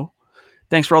it, bro.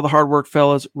 Thanks for all the hard work,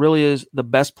 fellas. Really is the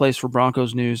best place for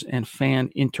Broncos news and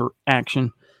fan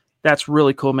interaction. That's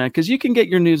really cool, man, because you can get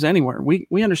your news anywhere.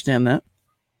 We understand that.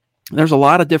 There's a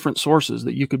lot of different sources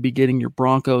that you could be getting your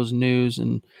Broncos news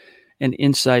and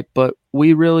insight, but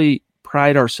we really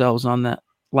pride ourselves on that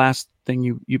last thing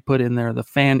you put in there, the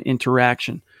fan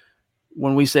interaction.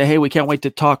 When we say, hey, we can't wait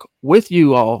to talk with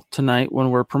you all tonight when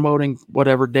we're promoting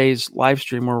whatever day's live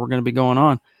stream where we're going to be going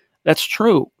on, that's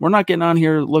true. We're not getting on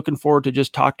here looking forward to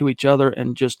just talk to each other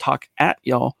and just talk at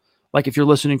y'all. Like if you're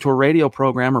listening to a radio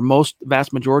program or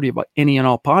vast majority of any and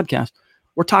all podcasts,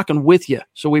 we're talking with you.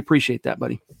 So we appreciate that,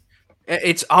 buddy.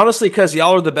 It's honestly because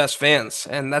y'all are the best fans,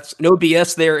 and that's no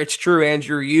BS there. It's true,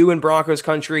 Andrew. You and Broncos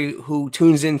Country, who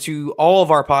tunes into all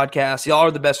of our podcasts, y'all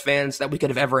are the best fans that we could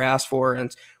have ever asked for,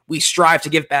 and we strive to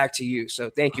give back to you. So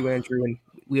thank you, Andrew, and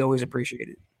we always appreciate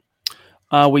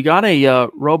it. We got a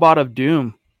Robot of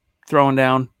Doom throwing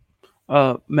down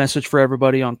a message for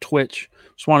everybody on Twitch.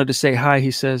 Just wanted to say hi.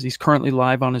 He says he's currently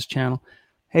live on his channel.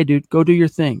 Hey, dude, go do your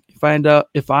thing.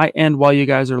 If I end while you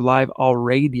guys are live, I'll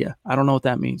raid you. I don't know what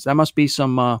that means. That must be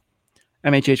some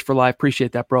MHH for live.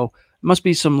 Appreciate that, bro. It must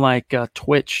be some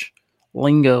Twitch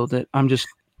lingo that I'm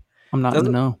not in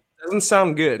the know. Doesn't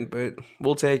sound good, but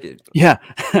we'll take it. Yeah.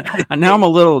 Now I'm a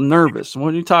little nervous.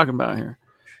 What are you talking about here?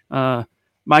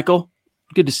 Michael,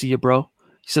 good to see you, bro.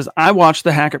 He says, I watched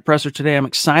the Hackett presser today. I'm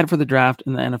excited for the draft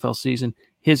in the NFL season.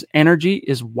 His energy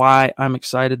is why I'm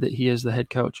excited that he is the head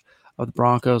coach of the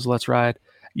Broncos. Let's ride.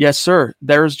 Yes, sir.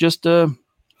 There's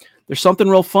something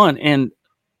real fun. And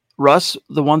Russ,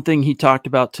 the one thing he talked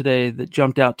about today that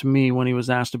jumped out to me when he was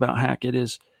asked about Hackett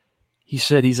is he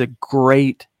said he's a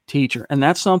great teacher. And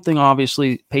that's something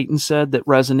obviously Peyton said that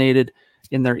resonated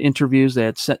in their interviews. They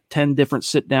had 10 different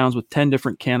sit downs with 10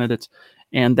 different candidates.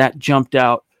 And that jumped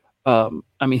out.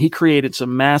 He created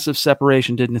some massive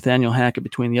separation, did Nathaniel Hackett,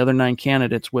 between the other 9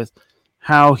 candidates with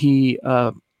how he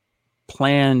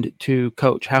planned to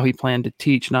coach, how he planned to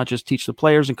teach, not just teach the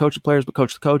players and coach the players, but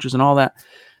coach the coaches and all that.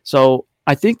 So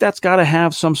I think that's got to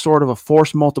have some sort of a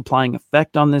force multiplying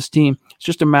effect on this team. It's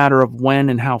just a matter of when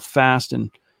and how fast and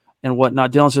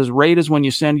whatnot. Dylan says, raid is when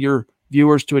you send your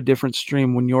viewers to a different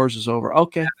stream when yours is over.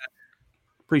 Okay.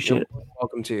 Appreciate it.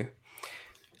 Welcome to.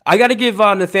 I got to give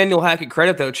Nathaniel Hackett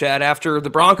credit, though, Chad. After the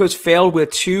Broncos failed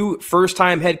with 2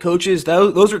 first-time head coaches,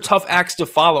 those are tough acts to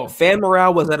follow. Fan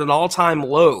morale was at an all-time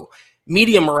low.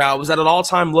 Media morale was at an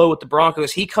all-time low with the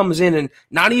Broncos. He comes in and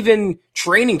not even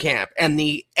training camp, and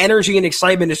the energy and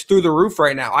excitement is through the roof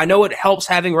right now. I know it helps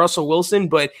having Russell Wilson,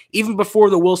 but even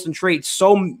before the Wilson trade,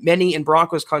 so many in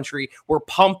Broncos country were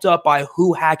pumped up by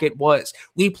who Hackett was.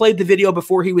 We played the video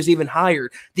before he was even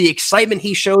hired. The excitement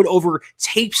he showed over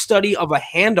tape study of a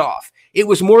handoff. It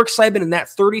was more excitement in that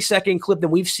 30-second clip than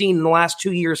we've seen in the last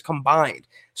 2 years combined.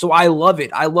 So I love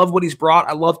it. I love what he's brought.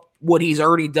 I love what he's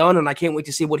already done, and I can't wait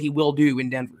to see what he will do in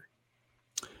Denver.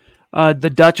 The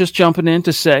Duchess jumping in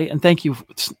to say, and thank you,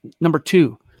 number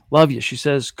 2, love you. She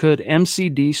says, could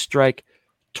MCD strike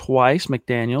twice,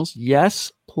 McDaniels?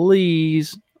 Yes,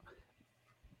 please.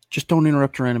 Just don't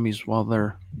interrupt your enemies while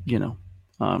they're,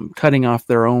 cutting off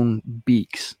their own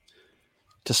beaks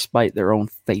to spite their own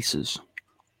faces.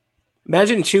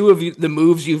 Imagine two of the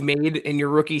moves you've made in your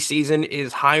rookie season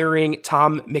is hiring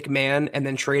Tom McMahon and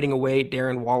then trading away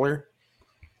Darren Waller.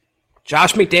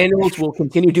 Josh McDaniels will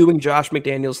continue doing Josh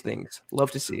McDaniels things.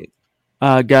 Love to see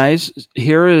it. Guys,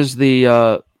 here is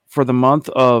the for the month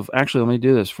of actually. Let me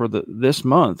do this for this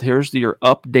month. Here's your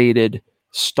updated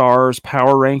Stars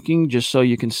power ranking, just so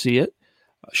you can see it.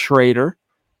 Schrader,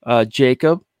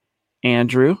 Jacob,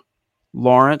 Andrew,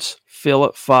 Lawrence, Phil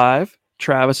at 5,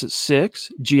 Travis at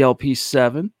 6, GLP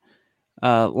 7,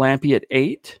 Lampy at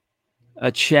 8,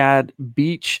 Chad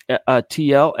Beach,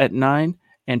 TL at 9,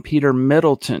 and Peter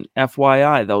Middleton,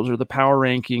 FYI. Those are the power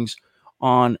rankings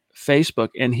on Facebook.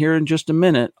 And here in just a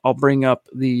minute, I'll bring up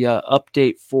the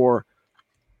update for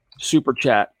Super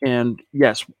Chat. And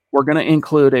yes, we're going to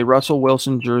include a Russell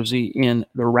Wilson jersey in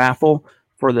the raffle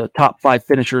for the top 5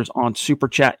 finishers on Super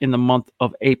Chat in the month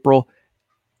of April.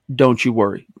 Don't you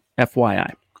worry,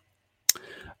 FYI.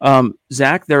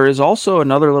 Zach, there is also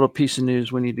another little piece of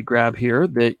news we need to grab here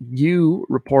that you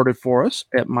reported for us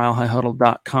at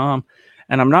milehighhuddle.com.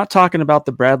 And I'm not talking about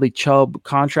the Bradley Chubb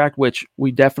contract, which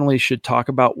we definitely should talk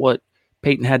about what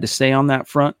Peyton had to say on that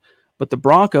front. But the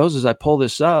Broncos, as I pull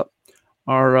this up,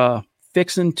 are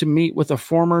fixing to meet with a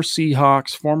former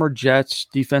Seahawks, former Jets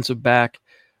defensive back.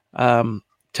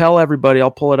 Tell everybody, I'll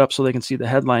pull it up so they can see the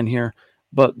headline here.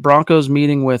 But Broncos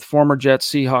meeting with former Jets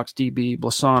Seahawks DB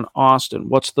Blasan Austin.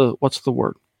 What's the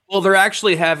word? Well, they're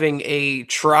actually having a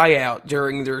tryout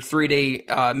during their 3-day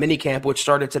minicamp, which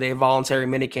started today, a voluntary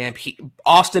minicamp.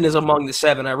 Austin is among the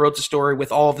 7. I wrote the story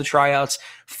with all of the tryouts.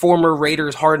 Former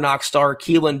Raiders Hard Knock star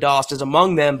Keelan Dost is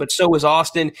among them, but so is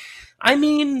Austin. I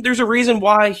mean, there's a reason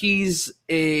why he's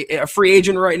a free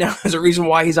agent right now. There's a reason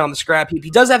why he's on the scrap heap. He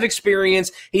does have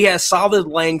experience. He has solid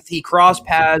length. He crossed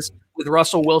paths with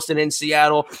Russell Wilson in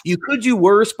Seattle. You could do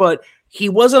worse, but he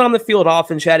wasn't on the field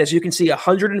often, Chad. As you can see,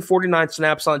 149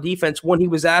 snaps on defense. When he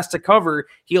was asked to cover,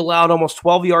 he allowed almost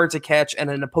 12 yards a catch and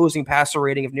an opposing passer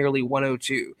rating of nearly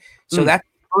 102. So that's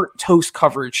burnt toast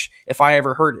coverage if I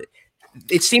ever heard it.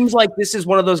 It seems like this is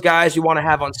one of those guys you want to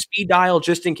have on speed dial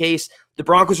just in case. The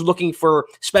Broncos are looking for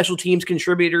special teams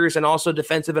contributors and also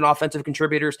defensive and offensive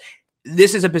contributors.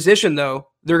 This is a position, though,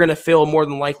 they're going to fill more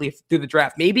than likely through the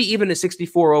draft, maybe even a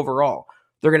 64 overall.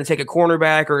 They're going to take a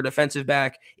cornerback or a defensive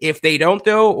back. If they don't,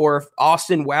 though, or if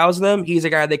Austin wows them, he's a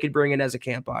guy they could bring in as a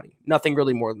camp body. Nothing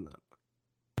really more than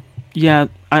that. Yeah,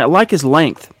 I like his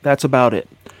length. That's about it.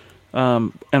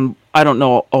 And I don't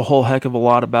know a whole heck of a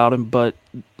lot about him, but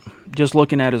just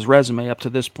looking at his resume up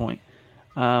to this point,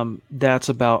 that's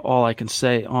about all I can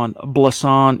say on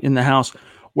Blasan in the house.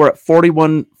 We're at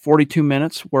 42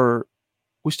 minutes.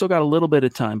 We still got a little bit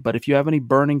of time, but if you have any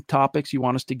burning topics you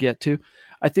want us to get to,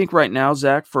 I think right now,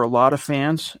 Zach, for a lot of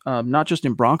fans, not just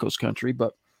in Broncos country,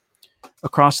 but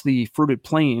across the fruited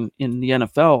plain in the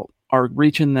NFL, are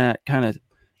reaching that kind of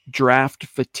draft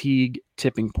fatigue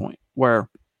tipping point where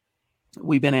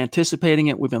we've been anticipating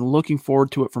it. We've been looking forward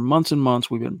to it for months and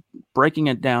months. We've been breaking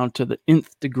it down to the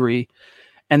nth degree.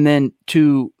 And then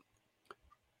to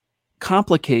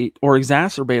complicate or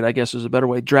exacerbate, I guess is a better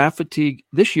way, draft fatigue.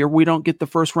 This year, we don't get the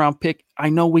first round pick. I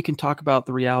know we can talk about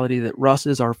the reality that Russ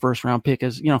is our first round pick,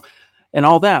 as you know, and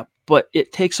all that, but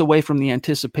it takes away from the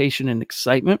anticipation and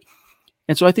excitement.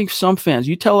 And so I think some fans,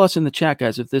 you tell us in the chat,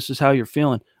 guys, if this is how you're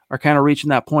feeling, are kind of reaching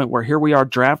that point where here we are,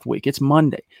 draft week. It's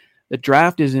Monday. The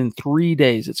draft is in 3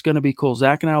 days. It's going to be cool.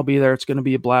 Zach and I will be there. It's going to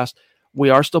be a blast.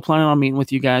 We are still planning on meeting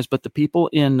with you guys, but the people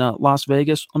in Las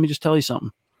Vegas, let me just tell you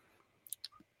something.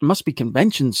 It must be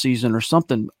convention season or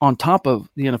something on top of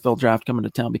the NFL draft coming to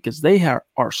town, because they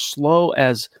are slow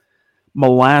as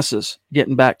molasses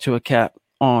getting back to a cat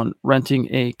on renting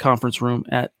a conference room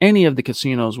at any of the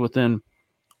casinos within,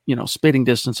 spitting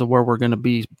distance of where we're going to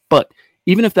be. But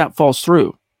even if that falls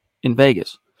through in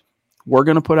Vegas, we're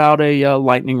going to put out a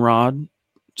lightning rod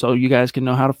so you guys can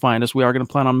know how to find us. We are going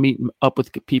to plan on meeting up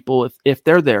with people if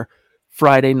they're there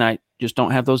Friday night. Just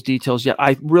don't have those details yet.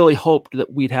 I really hoped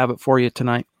that we'd have it for you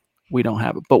tonight. We don't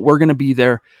have it, but we're going to be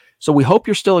there. So we hope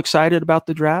you're still excited about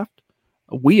the draft.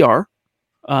 We are,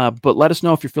 but let us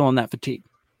know if you're feeling that fatigue.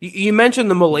 You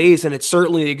mentioned the malaise, and it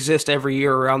certainly exists every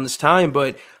year around this time,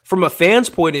 but from a fan's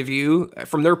point of view,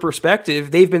 from their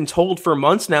perspective, they've been told for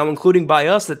months now, including by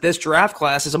us, that this draft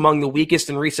class is among the weakest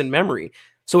in recent memory.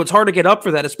 So it's hard to get up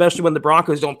for that, especially when the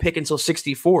Broncos don't pick until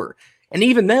 64. And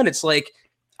even then, it's like,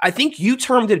 I think you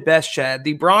termed it best, Chad.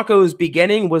 The Broncos'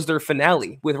 beginning was their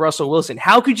finale with Russell Wilson.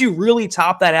 How could you really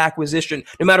top that acquisition?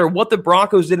 No matter what the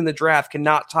Broncos did in the draft,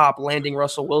 cannot top landing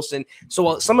Russell Wilson.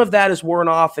 So some of that is worn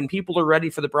off, and people are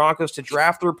ready for the Broncos to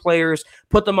draft their players,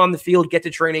 put them on the field, get to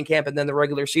training camp, and then the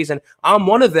regular season. I'm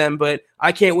one of them, but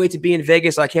I can't wait to be in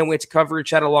Vegas. I can't wait to cover it,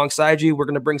 Chad, alongside you. We're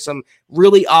going to bring some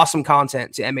really awesome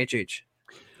content to MHH.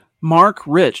 Mark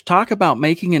Rich, talk about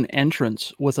making an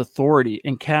entrance with authority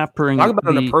and capturing. Talk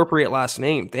about an appropriate last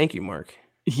name. Thank you, Mark.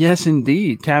 Yes,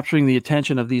 indeed. Capturing the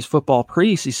attention of these football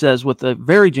priests, he says, with a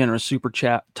very generous super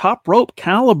chat, top rope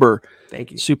caliber.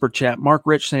 Thank you. Super chat. Mark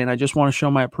Rich saying, I just want to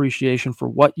show my appreciation for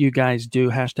what you guys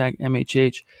do. Hashtag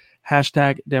MHH.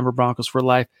 Hashtag Denver Broncos for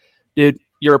life. Dude,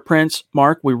 you're a prince.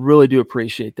 Mark, we really do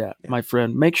appreciate that, my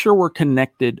friend. Make sure we're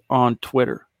connected on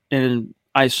Twitter. And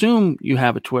I assume you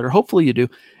have a Twitter. Hopefully you do.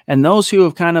 And those who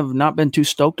have kind of not been too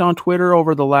stoked on Twitter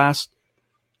over the last,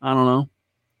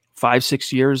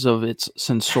 5-6 years of its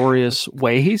censorious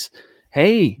ways,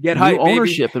 hey, get new hype,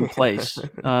 ownership baby. in place.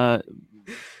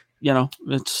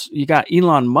 You got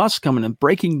Elon Musk coming in.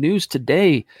 Breaking news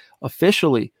today,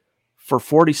 officially, for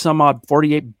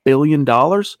 $48 billion.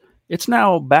 It's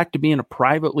now back to being a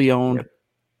privately owned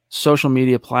social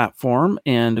media platform.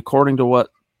 And according to what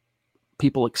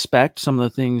people expect, some of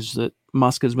the things that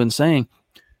Musk has been saying,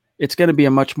 it's going to be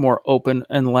a much more open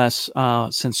and less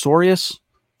censorious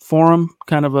forum,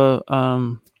 kind of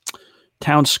a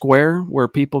town square where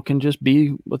people can just be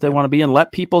what they want to be and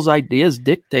let people's ideas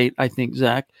dictate, I think,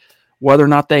 Zach, whether or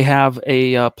not they have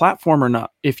a platform or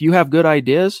not. If you have good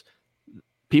ideas,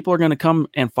 people are going to come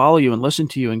and follow you and listen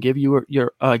to you and give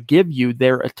you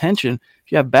their attention.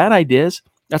 If you have bad ideas,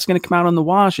 that's going to come out in the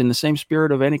wash in the same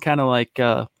spirit of any kind of like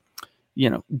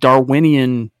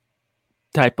Darwinian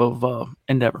type of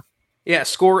endeavor. Yeah,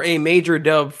 score a major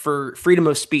dub for freedom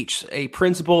of speech, a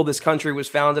principle this country was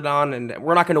founded on, and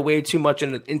we're not going to wade too much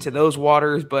into those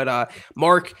waters. But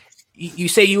Mark, you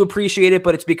say you appreciate it,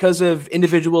 but it's because of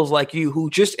individuals like you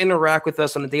who just interact with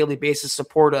us on a daily basis,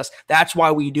 support us. That's why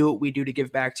we do what we do, to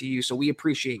give back to you. So we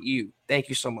appreciate you. Thank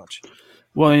you so much.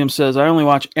 William says, I only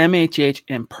watch MHH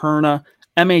and Perna.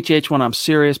 MHH when I'm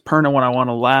serious, Perna when I want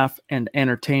to laugh and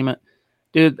entertainment.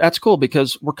 Dude, that's cool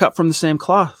because we're cut from the same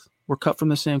cloth.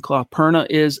 Perna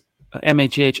is an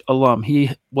MHH alum. He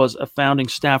was a founding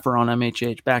staffer on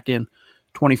MHH back in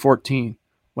 2014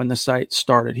 when the site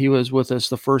started. He was with us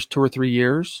the first 2 or 3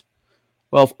 years.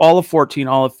 Well, all of 14,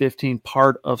 all of 15,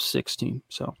 part of 16.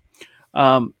 So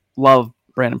love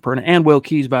Brandon Perna and Will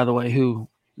Keys, by the way, who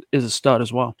is a stud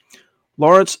as well.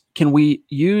 Lawrence, can we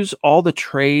use all these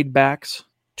trade backs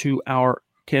to our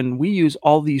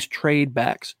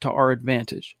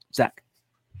advantage? Zach.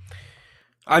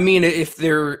 I mean, if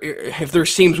there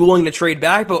seems willing to trade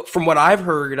back, but from what I've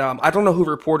heard, I don't know who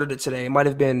reported it today. It might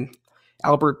have been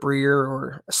Albert Breer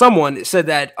or someone said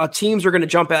that teams are going to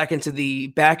jump back into the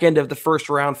back end of the first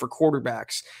round for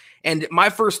quarterbacks. And my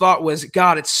first thought was,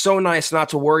 God, it's so nice not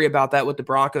to worry about that with the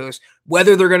Broncos,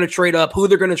 whether they're going to trade up, who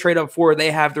they're going to trade up for. They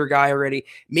have their guy already.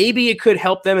 Maybe it could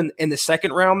help them in the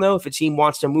second round, though. If a team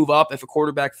wants to move up, if a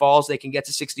quarterback falls, they can get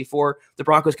to 64. The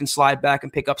Broncos can slide back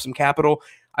and pick up some capital.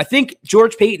 I think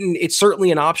George Paton, it's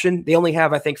certainly an option. They only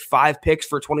have, I think, 5 picks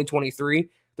for 2023.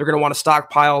 They're going to want to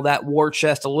stockpile that war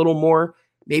chest a little more.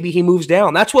 Maybe he moves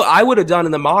down. That's what I would have done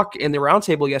in the mock in the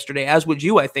roundtable yesterday, as would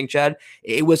you, I think, Chad.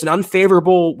 It was an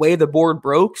unfavorable way the board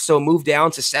broke, so move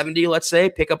down to 70, let's say,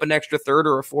 pick up an extra third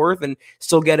or a fourth, and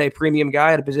still get a premium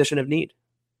guy at a position of need.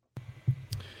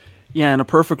 Yeah, in a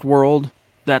perfect world,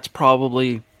 that's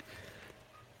probably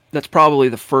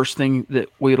the first thing that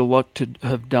we'd look to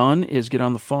have done is get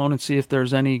on the phone and see if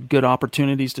there's any good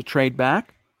opportunities to trade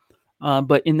back.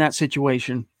 But in that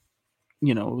situation,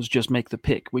 it was just make the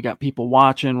pick. We got people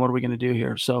watching. What are we going to do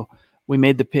here? So we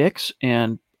made the picks.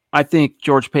 And I think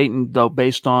George Paton, though,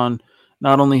 based on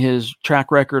not only his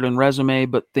track record and resume,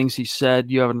 but things he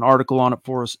said, you have an article on it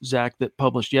for us, Zach, that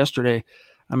published yesterday.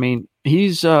 I mean,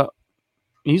 he's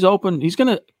open. He's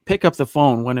going to pick up the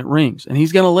phone when it rings, and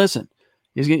he's going to listen.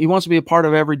 He wants to be a part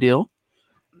of every deal.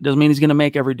 Doesn't mean he's going to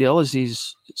make every deal, as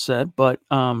he's said, but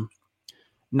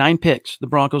 9 picks the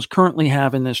Broncos currently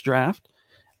have in this draft.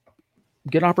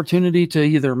 Good opportunity to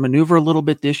either maneuver a little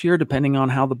bit this year, depending on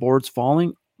how the board's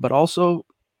falling, but also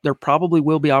there probably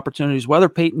will be opportunities, whether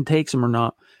Paton takes them or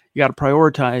not. You got to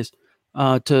prioritize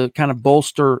to kind of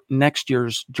bolster next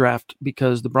year's draft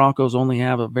because the Broncos only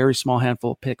have a very small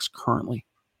handful of picks currently.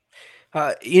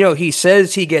 He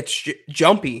says he gets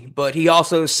jumpy, but he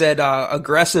also said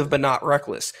aggressive but not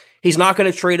reckless. He's not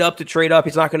going to trade up to trade up.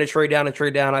 He's not going to trade down to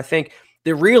trade down. I think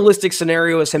The realistic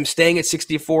scenario is him staying at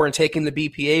 64 and taking the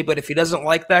BPA, but if he doesn't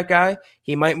like that guy,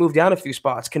 he might move down a few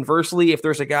spots. Conversely, if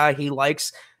there's a guy he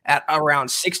likes at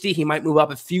around 60, he might move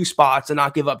up a few spots and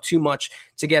not give up too much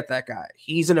to get that guy.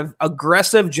 He's an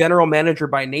aggressive general manager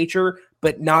by nature,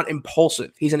 but not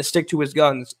impulsive. He's going to stick to his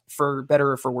guns for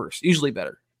better or for worse, usually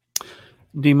better.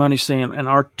 D-Money saying, and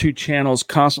our 2 channels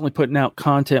constantly putting out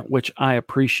content, which I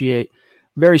appreciate.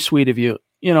 Very sweet of you.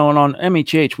 And on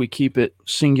MHH, we keep it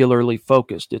singularly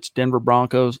focused. It's Denver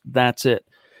Broncos. That's it.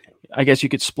 I guess you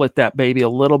could split that baby a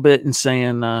little bit in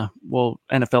saying,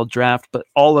 NFL draft, but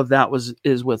all of that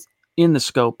is within the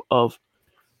scope of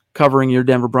covering your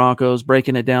Denver Broncos,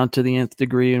 breaking it down to the nth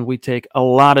degree, and we take a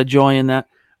lot of joy in that.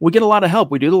 We get a lot of help.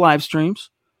 We do the live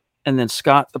streams, and then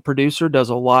Scott, the producer, does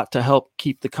a lot to help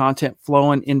keep the content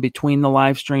flowing in between the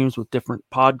live streams with different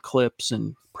pod clips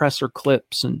and presser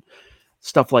clips and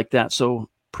stuff like that. So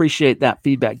appreciate that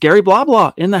feedback. Gary Blah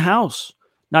Blah in the house,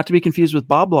 not to be confused with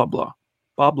Bob Blah Blah.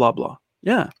 Bob Blah Blah.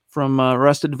 Yeah, from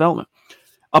Arrested Development.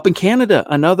 Up in Canada,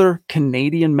 another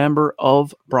Canadian member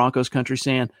of Broncos Country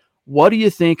saying, what do you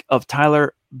think of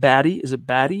Tyler Batty? Is it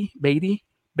Batty? Beatty,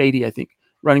 I think.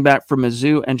 Running back from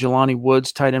Mizzou, and Jelani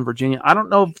Woods, tight end Virginia. I don't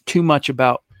know too much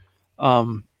about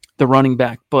the running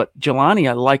back, but Jelani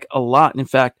I like a lot. In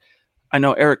fact, I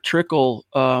know Eric Trickle,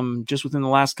 just within the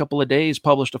last couple of days,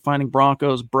 published a Finding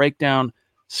Broncos breakdown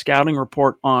scouting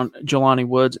report on Jelani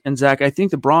Woods. And Zach, I think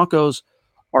the Broncos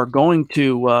are going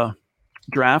to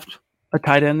draft a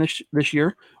tight end this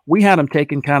year. We had him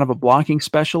taking kind of a blocking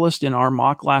specialist in our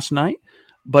mock last night,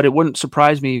 but it wouldn't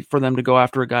surprise me for them to go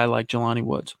after a guy like Jelani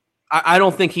Woods. I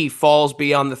don't think he falls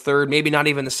beyond the third, maybe not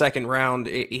even the second round.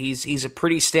 He's a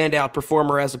pretty standout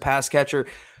performer as a pass catcher.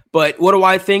 But what do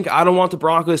I think? I don't want the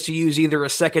Broncos to use either a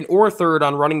second or a third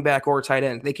on running back or tight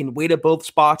end. They can wait at both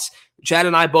spots. Chad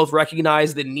and I both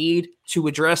recognize the need to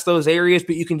address those areas,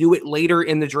 but you can do it later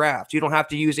in the draft. You don't have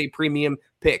to use a premium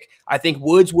pick. I think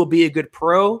Woods will be a good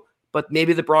pro, but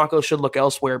maybe the Broncos should look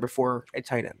elsewhere before a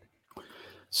tight end.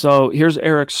 So here's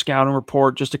Eric's scouting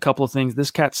report. Just a couple of things.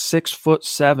 This cat's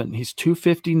 6'7". He's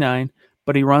 259,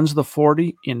 but he runs the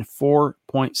 40 in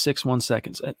 4.61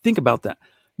 seconds. Think about that.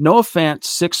 Noah Fant,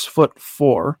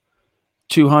 6'4",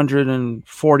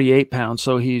 248 pounds.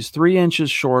 So he's 3 inches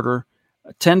shorter,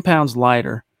 10 pounds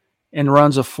lighter, and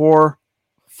runs a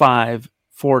 4.5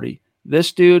 40.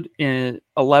 This dude in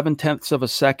 11/10ths of a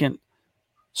second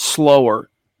slower,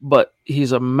 but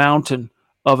he's a mountain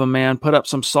of a man. Put up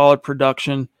some solid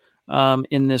production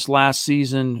in this last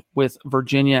season with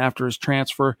Virginia after his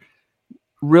transfer.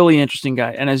 Really interesting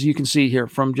guy. And as you can see here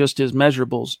from just his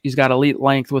measurables, he's got elite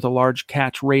length with a large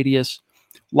catch radius.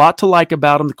 Lot to like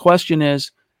about him. The question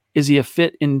is he a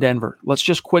fit in Denver? Let's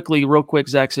just real quick,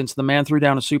 Zach, since the man threw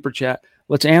down a super chat,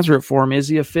 let's answer it for him. Is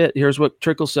he a fit? Here's what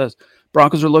Trickle says.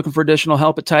 Broncos are looking for additional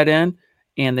help at tight end,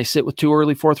 and they sit with 2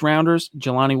 early fourth-rounders.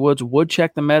 Jelani Woods would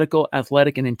check the medical,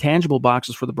 athletic, and intangible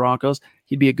boxes for the Broncos.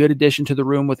 He'd be a good addition to the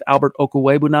room with Albert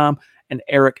Okwuegbunam and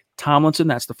Eric Tomlinson.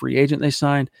 That's the free agent they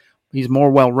signed. He's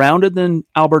more well-rounded than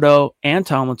Alberto and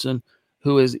Tomlinson,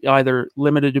 who is either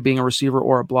limited to being a receiver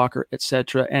or a blocker,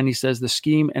 etc. And he says the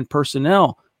scheme and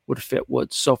personnel would fit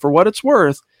Woods. So for what it's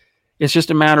worth, it's just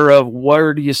a matter of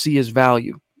where do you see his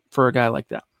value for a guy like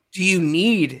that? Do you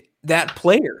need that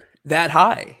player that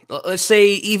high? Let's say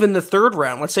even the third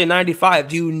round, let's say 95.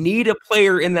 Do you need a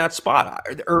player in that spot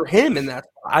or him in that spot?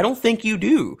 I don't think you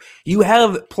do. You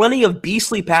have plenty of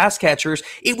beastly pass catchers.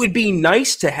 It would be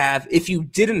nice to have if you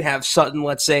didn't have Sutton,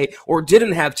 let's say, or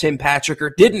didn't have Tim Patrick or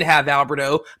didn't have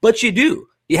Alberto, but you do.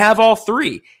 You have all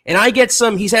three. And I get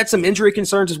he's had some injury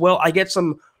concerns as well. I get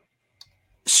some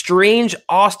strange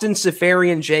Austin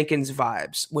Safarian Jenkins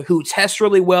vibes, who tests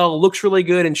really well, looks really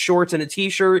good in shorts and a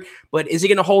t-shirt, but is he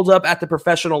going to hold up at the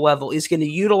professional level? Is he going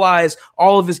to utilize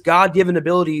all of his God-given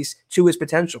abilities to his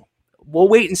potential? We'll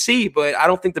wait and see, but I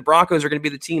don't think the Broncos are going to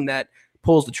be the team that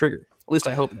pulls the trigger. At least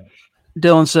I hope not.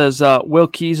 Dylan says, Will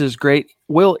Keys is great.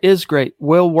 Will is great.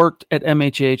 Will worked at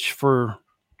MHH for,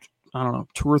 2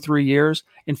 or 3 years.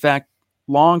 In fact,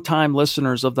 longtime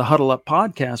listeners of the Huddle Up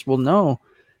podcast will know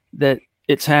that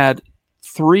it's had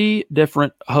 3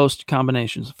 different host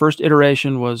combinations. The first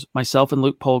iteration was myself and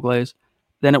Luke Polglaze.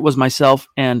 Then it was myself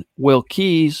and Will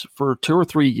Keys for 2 or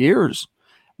 3 years.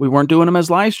 We weren't doing them as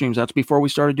live streams. That's before we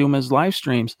started doing them as live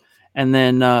streams. And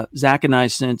then Zach and I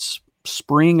since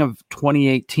spring of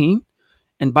 2018.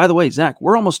 And by the way, Zach,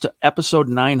 we're almost to episode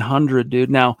 900,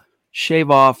 dude. Now, shave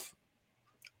off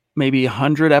maybe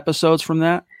 100 episodes from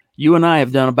that. You and I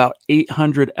have done about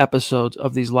 800 episodes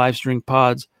of these live stream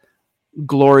pods.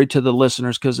 Glory to the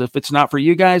listeners, because if it's not for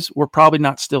you guys, we're probably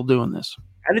not still doing this.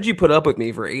 How did you put up with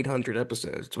me for 800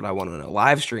 episodes? That's what I want to know.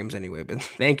 Live streams anyway, but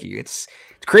thank you. It's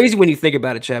crazy when you think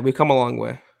about it, Chad. We've come a long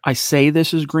way. I say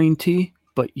this is green tea,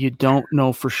 but you don't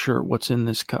know for sure what's in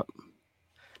this cup.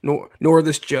 Nor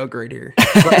this jug right here.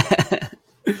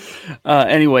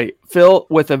 Anyway, Phil,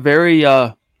 with a very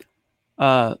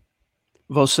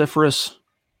vociferous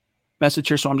message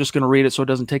here, so I'm just going to read it so it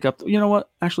doesn't take up. You know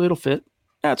what? Actually, it'll fit.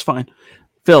 That's fine.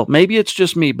 Phil, maybe it's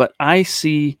just me, but I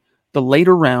see the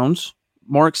later rounds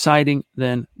more exciting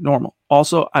than normal.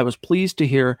 Also, I was pleased to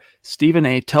hear Stephen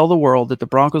A. tell the world that the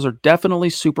Broncos are definitely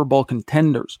Super Bowl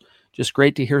contenders. Just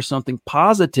great to hear something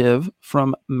positive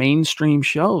from mainstream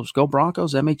shows. Go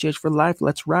Broncos, MHH for life.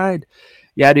 Let's ride.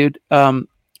 Yeah, dude.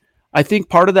 I think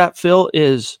part of that, Phil,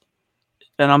 is,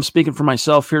 and I'm speaking for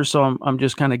myself here, so I'm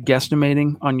just kind of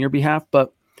guesstimating on your behalf,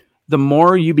 but the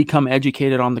more you become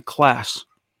educated on the class,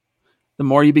 the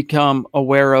more you become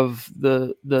aware of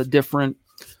the different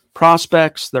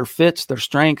prospects, their fits, their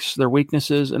strengths, their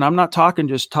weaknesses. And I'm not talking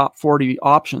just top 40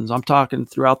 options. I'm talking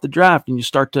throughout the draft. And you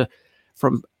start to,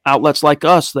 from outlets like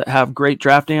us that have great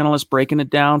draft analysts breaking it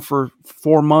down for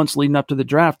 4 months leading up to the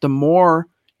draft, the more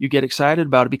you get excited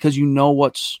about it because you know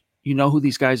who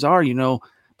these guys are, you know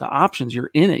the options,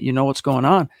 you're in it, you know what's going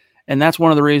on. And that's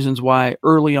one of the reasons why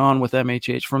early on with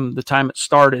MHH, from the time it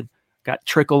started, got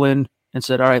trickle in and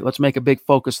said, all right, let's make a big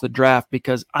focus of the draft,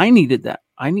 because I needed that.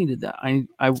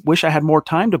 I wish I had more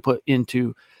time to put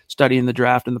into studying the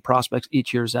draft and the prospects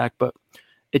each year, Zach, but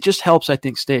it just helps, I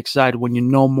think, stay excited when you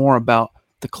know more about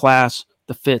the class,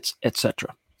 the fits,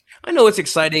 etc. I know it's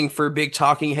exciting for big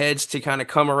talking heads to kind of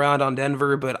come around on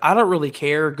Denver, but I don't really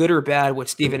care, good or bad, what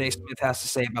Stephen A. Smith has to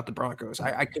say about the Broncos.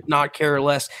 I could not care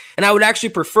less. And I would actually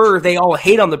prefer they all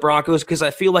hate on the Broncos, because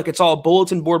I feel like it's all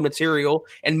bulletin board material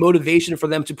and motivation for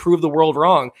them to prove the world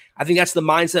wrong. I think that's the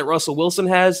mindset Russell Wilson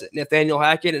has, Nathaniel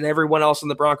Hackett, and everyone else in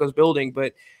the Broncos building.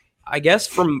 But I guess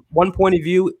from one point of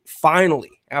view,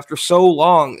 finally, after so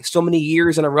long, so many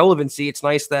years in irrelevancy, it's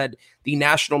nice that the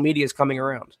national media is coming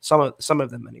around. Some of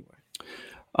them anyway.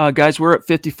 Guys, we're at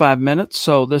 55 minutes,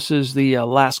 so this is the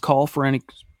last call for any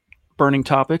burning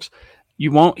topics.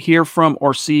 You won't hear from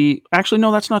or see. Actually,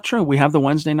 no, that's not true. We have the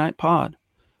Wednesday night pod.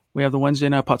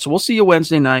 So we'll see you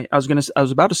Wednesday night. I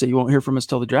was about to say you won't hear from us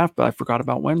till the draft, but I forgot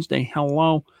about Wednesday.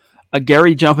 Hello,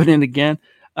 Gary jumping in again,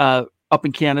 up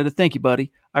in Canada. Thank you,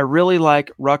 buddy. I really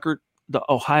like Ruckert, the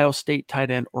Ohio State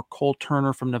tight end, or Cole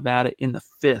Turner from Nevada in the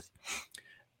fifth.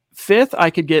 I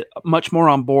could get much more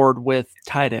on board with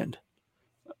tight end.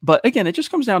 But again, it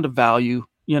just comes down to value,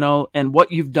 and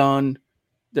what you've done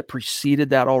that preceded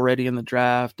that already in the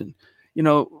draft. And,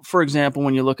 for example,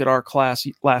 when you look at our class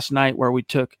last night where we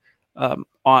took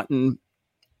Otten,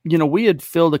 we had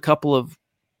filled a couple of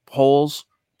holes,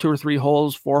 2 or 3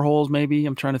 holes, 4 holes maybe.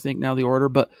 I'm trying to think now the order,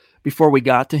 but before we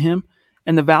got to him,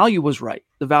 and the value was right.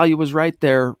 The value was right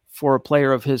there for a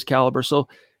player of his caliber. So,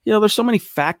 there's so many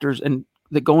factors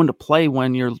that go into play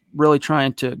when you're really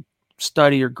trying to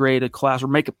study or grade a class or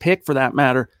make a pick for that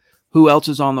matter. Who else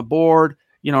is on the board?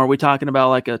 Are we talking about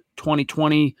like a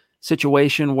 2020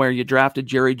 situation where you drafted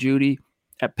Jerry Jeudy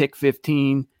at pick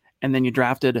 15 and then you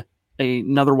drafted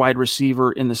another wide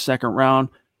receiver in the second round?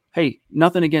 Hey,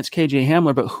 nothing against KJ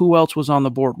Hamler, but who else was on the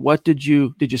board? What did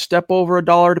you step over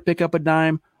 $1 to pick up a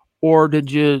dime, or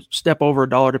did you step over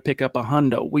 $1 to pick up a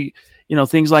hundo?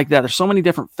 Things like that. There's so many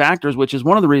different factors, which is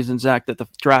one of the reasons, Zach, that the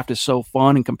draft is so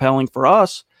fun and compelling for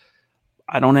us.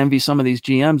 I don't envy some of these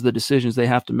GMs, the decisions they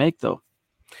have to make, though.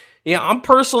 Yeah, I'm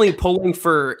personally pulling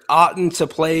for Otten to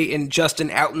play in Justin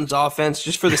Outen's offense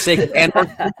just for the sake of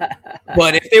anarchy.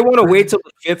 But if they want to wait till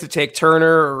the 5th to take Turner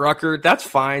or Rucker, that's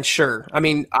fine, sure. I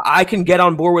mean, I can get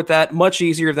on board with that much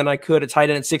easier than I could a tight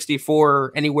end at 64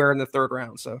 or anywhere in the 3rd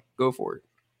round. So go for it.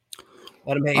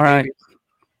 Let him hate. All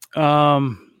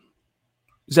right.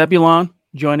 Zebulon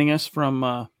joining us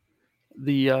from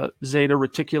the Zeta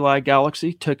Reticuli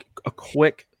galaxy, took a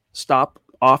quick stop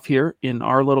off here in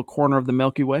our little corner of the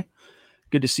Milky Way.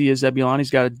 Good to see you, Zebulon.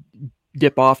 He's got to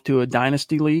dip off to a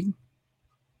dynasty league.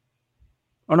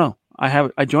 Oh no,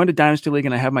 I joined a dynasty league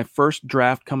and I have my first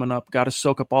draft coming up. Got to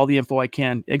soak up all the info I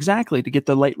can exactly to get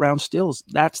the late round steals.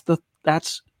 That's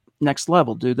next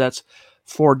level, dude. That's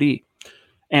 4D.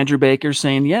 Andrew Baker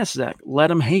saying, yes, Zach, let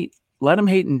him hate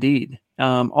indeed.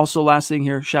 Also, last thing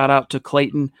here, shout out to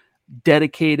Clayton,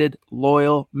 dedicated,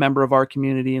 loyal member of our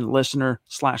community and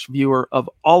listener/viewer of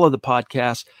all of the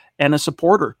podcasts and a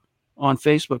supporter on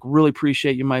Facebook. Really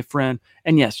appreciate you, my friend.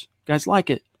 And yes, guys, like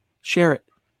it, share it,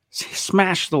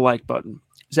 smash the like button.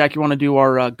 Zach, you want to do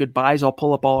our goodbyes? I'll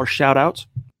pull up all our shout outs.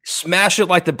 Smash it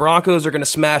like the Broncos are going to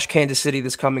smash Kansas City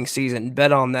this coming season.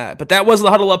 Bet on that. But that was the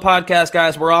Huddle Up podcast,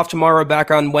 guys. We're off tomorrow, back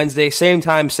on Wednesday. Same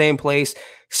time, same place.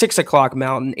 6 o'clock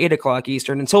Mountain, 8 o'clock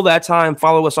Eastern. Until that time,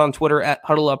 follow us on Twitter at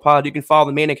Huddle Up Pod. You can follow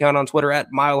the main account on Twitter at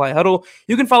Mile High Huddle.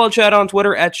 You can follow Chad on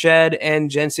Twitter at Chad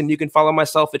and Jensen. You can follow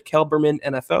myself at Kelberman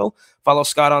NFL. Follow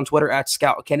Scott on Twitter at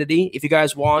Scout Kennedy. If you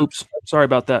guys want... Oops, sorry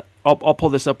about that. I'll pull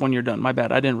this up when you're done. My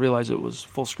bad. I didn't realize it was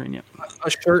full screen yet.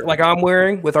 A shirt like I'm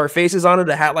wearing with our faces on it,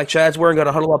 a hat like Chad's wearing, go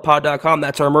to huddleuppod.com.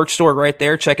 That's our merch store right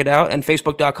there. Check it out. And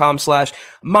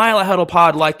facebook.com/Mile High Huddle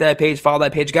Pod. Like that page, follow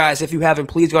that page. Guys, if you haven't,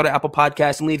 please go to Apple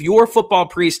Podcasts and leave your football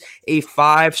priest a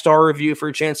 5-star review for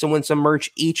a chance to win some merch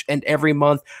each and every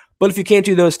month. But if you can't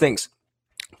do those things,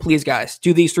 please, guys,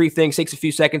 do these 3 things. Takes a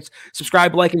few seconds.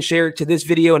 Subscribe, like, and share to this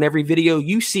video and every video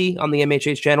you see on the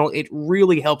MHH channel. It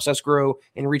really helps us grow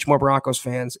and reach more Broncos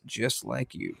fans just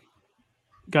like you.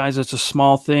 Guys, it's a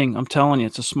small thing. I'm telling you,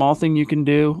 it's a small thing you can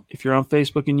do. If you're on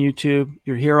Facebook and YouTube,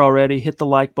 you're here already, hit the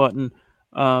like button.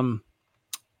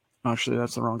 Actually,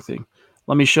 that's the wrong thing.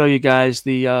 Let me show you guys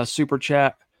the Super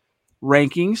Chat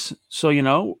rankings. So, you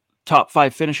know, top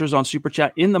 5 finishers on Super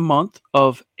Chat in the month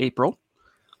of April.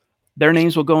 Their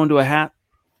names will go into a hat.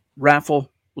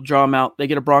 Raffle will draw them out. They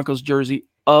get a Broncos jersey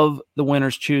of the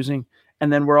winner's choosing.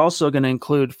 And then we're also going to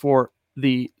include for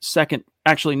the second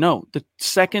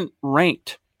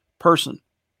ranked person.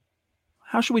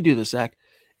 How should we do this, Zach?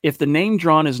 If the name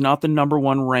drawn is not the number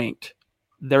 1 ranked,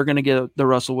 they're going to get the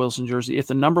Russell Wilson jersey. If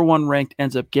the number 1 ranked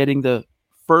ends up getting the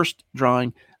first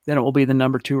drawing, then it will be the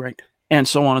number 2 ranked, and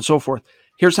so on and so forth.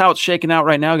 Here's how it's shaking out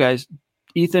right now, guys.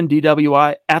 Ethan,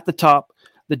 DWI, at the top.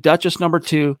 The Duchess, number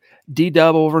 2.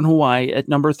 D-Dub over in Hawaii at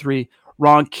number 3.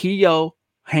 Ron Keogh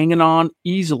hanging on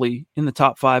easily in the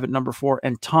top 5 at number 4.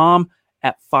 And Tom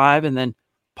at 5. And then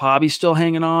Pobby's still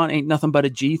hanging on. Ain't nothing but a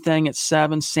G thing at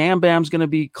 7. Sam Bam's going to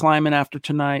be climbing after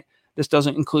tonight. This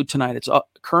doesn't include tonight. It's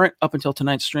current up until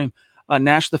tonight's stream.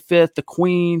 Nash the 5th, the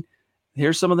Queen.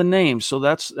 Here's some of the names. So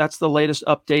that's the latest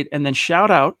update. And then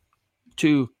shout out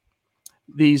to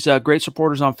these great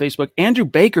supporters on Facebook. Andrew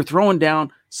Baker throwing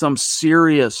down some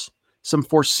serious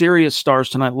stars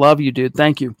tonight. Love you, dude.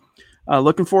 Thank you.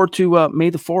 Looking forward to May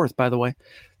the 4th, by the way.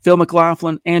 Phil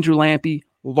McLaughlin, Andrew Lampy,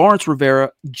 Lawrence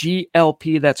Rivera,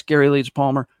 GLP, that's Gary Leeds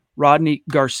Palmer, Rodney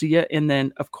Garcia. And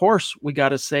then, of course, we got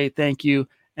to say thank you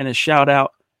and a shout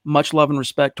out. Much love and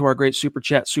respect to our great Super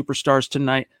Chat superstars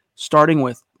tonight, starting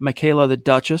with Michaela the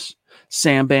Duchess,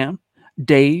 Sam Bam,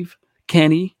 Dave,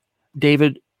 Kenny,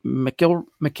 David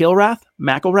McIlrath?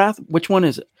 Which one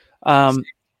is it?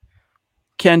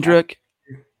 Kendrick,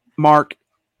 Mark,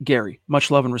 Gary. Much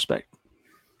love and respect.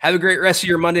 Have a great rest of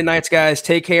your Monday nights, guys.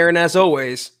 Take care, and as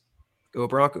always, go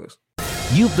Broncos.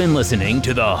 You've been listening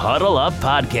to the Huddle Up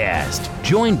Podcast.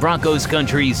 Join Broncos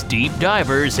Country's deep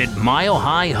divers at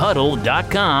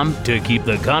milehighhuddle.com to keep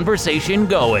the conversation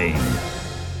going.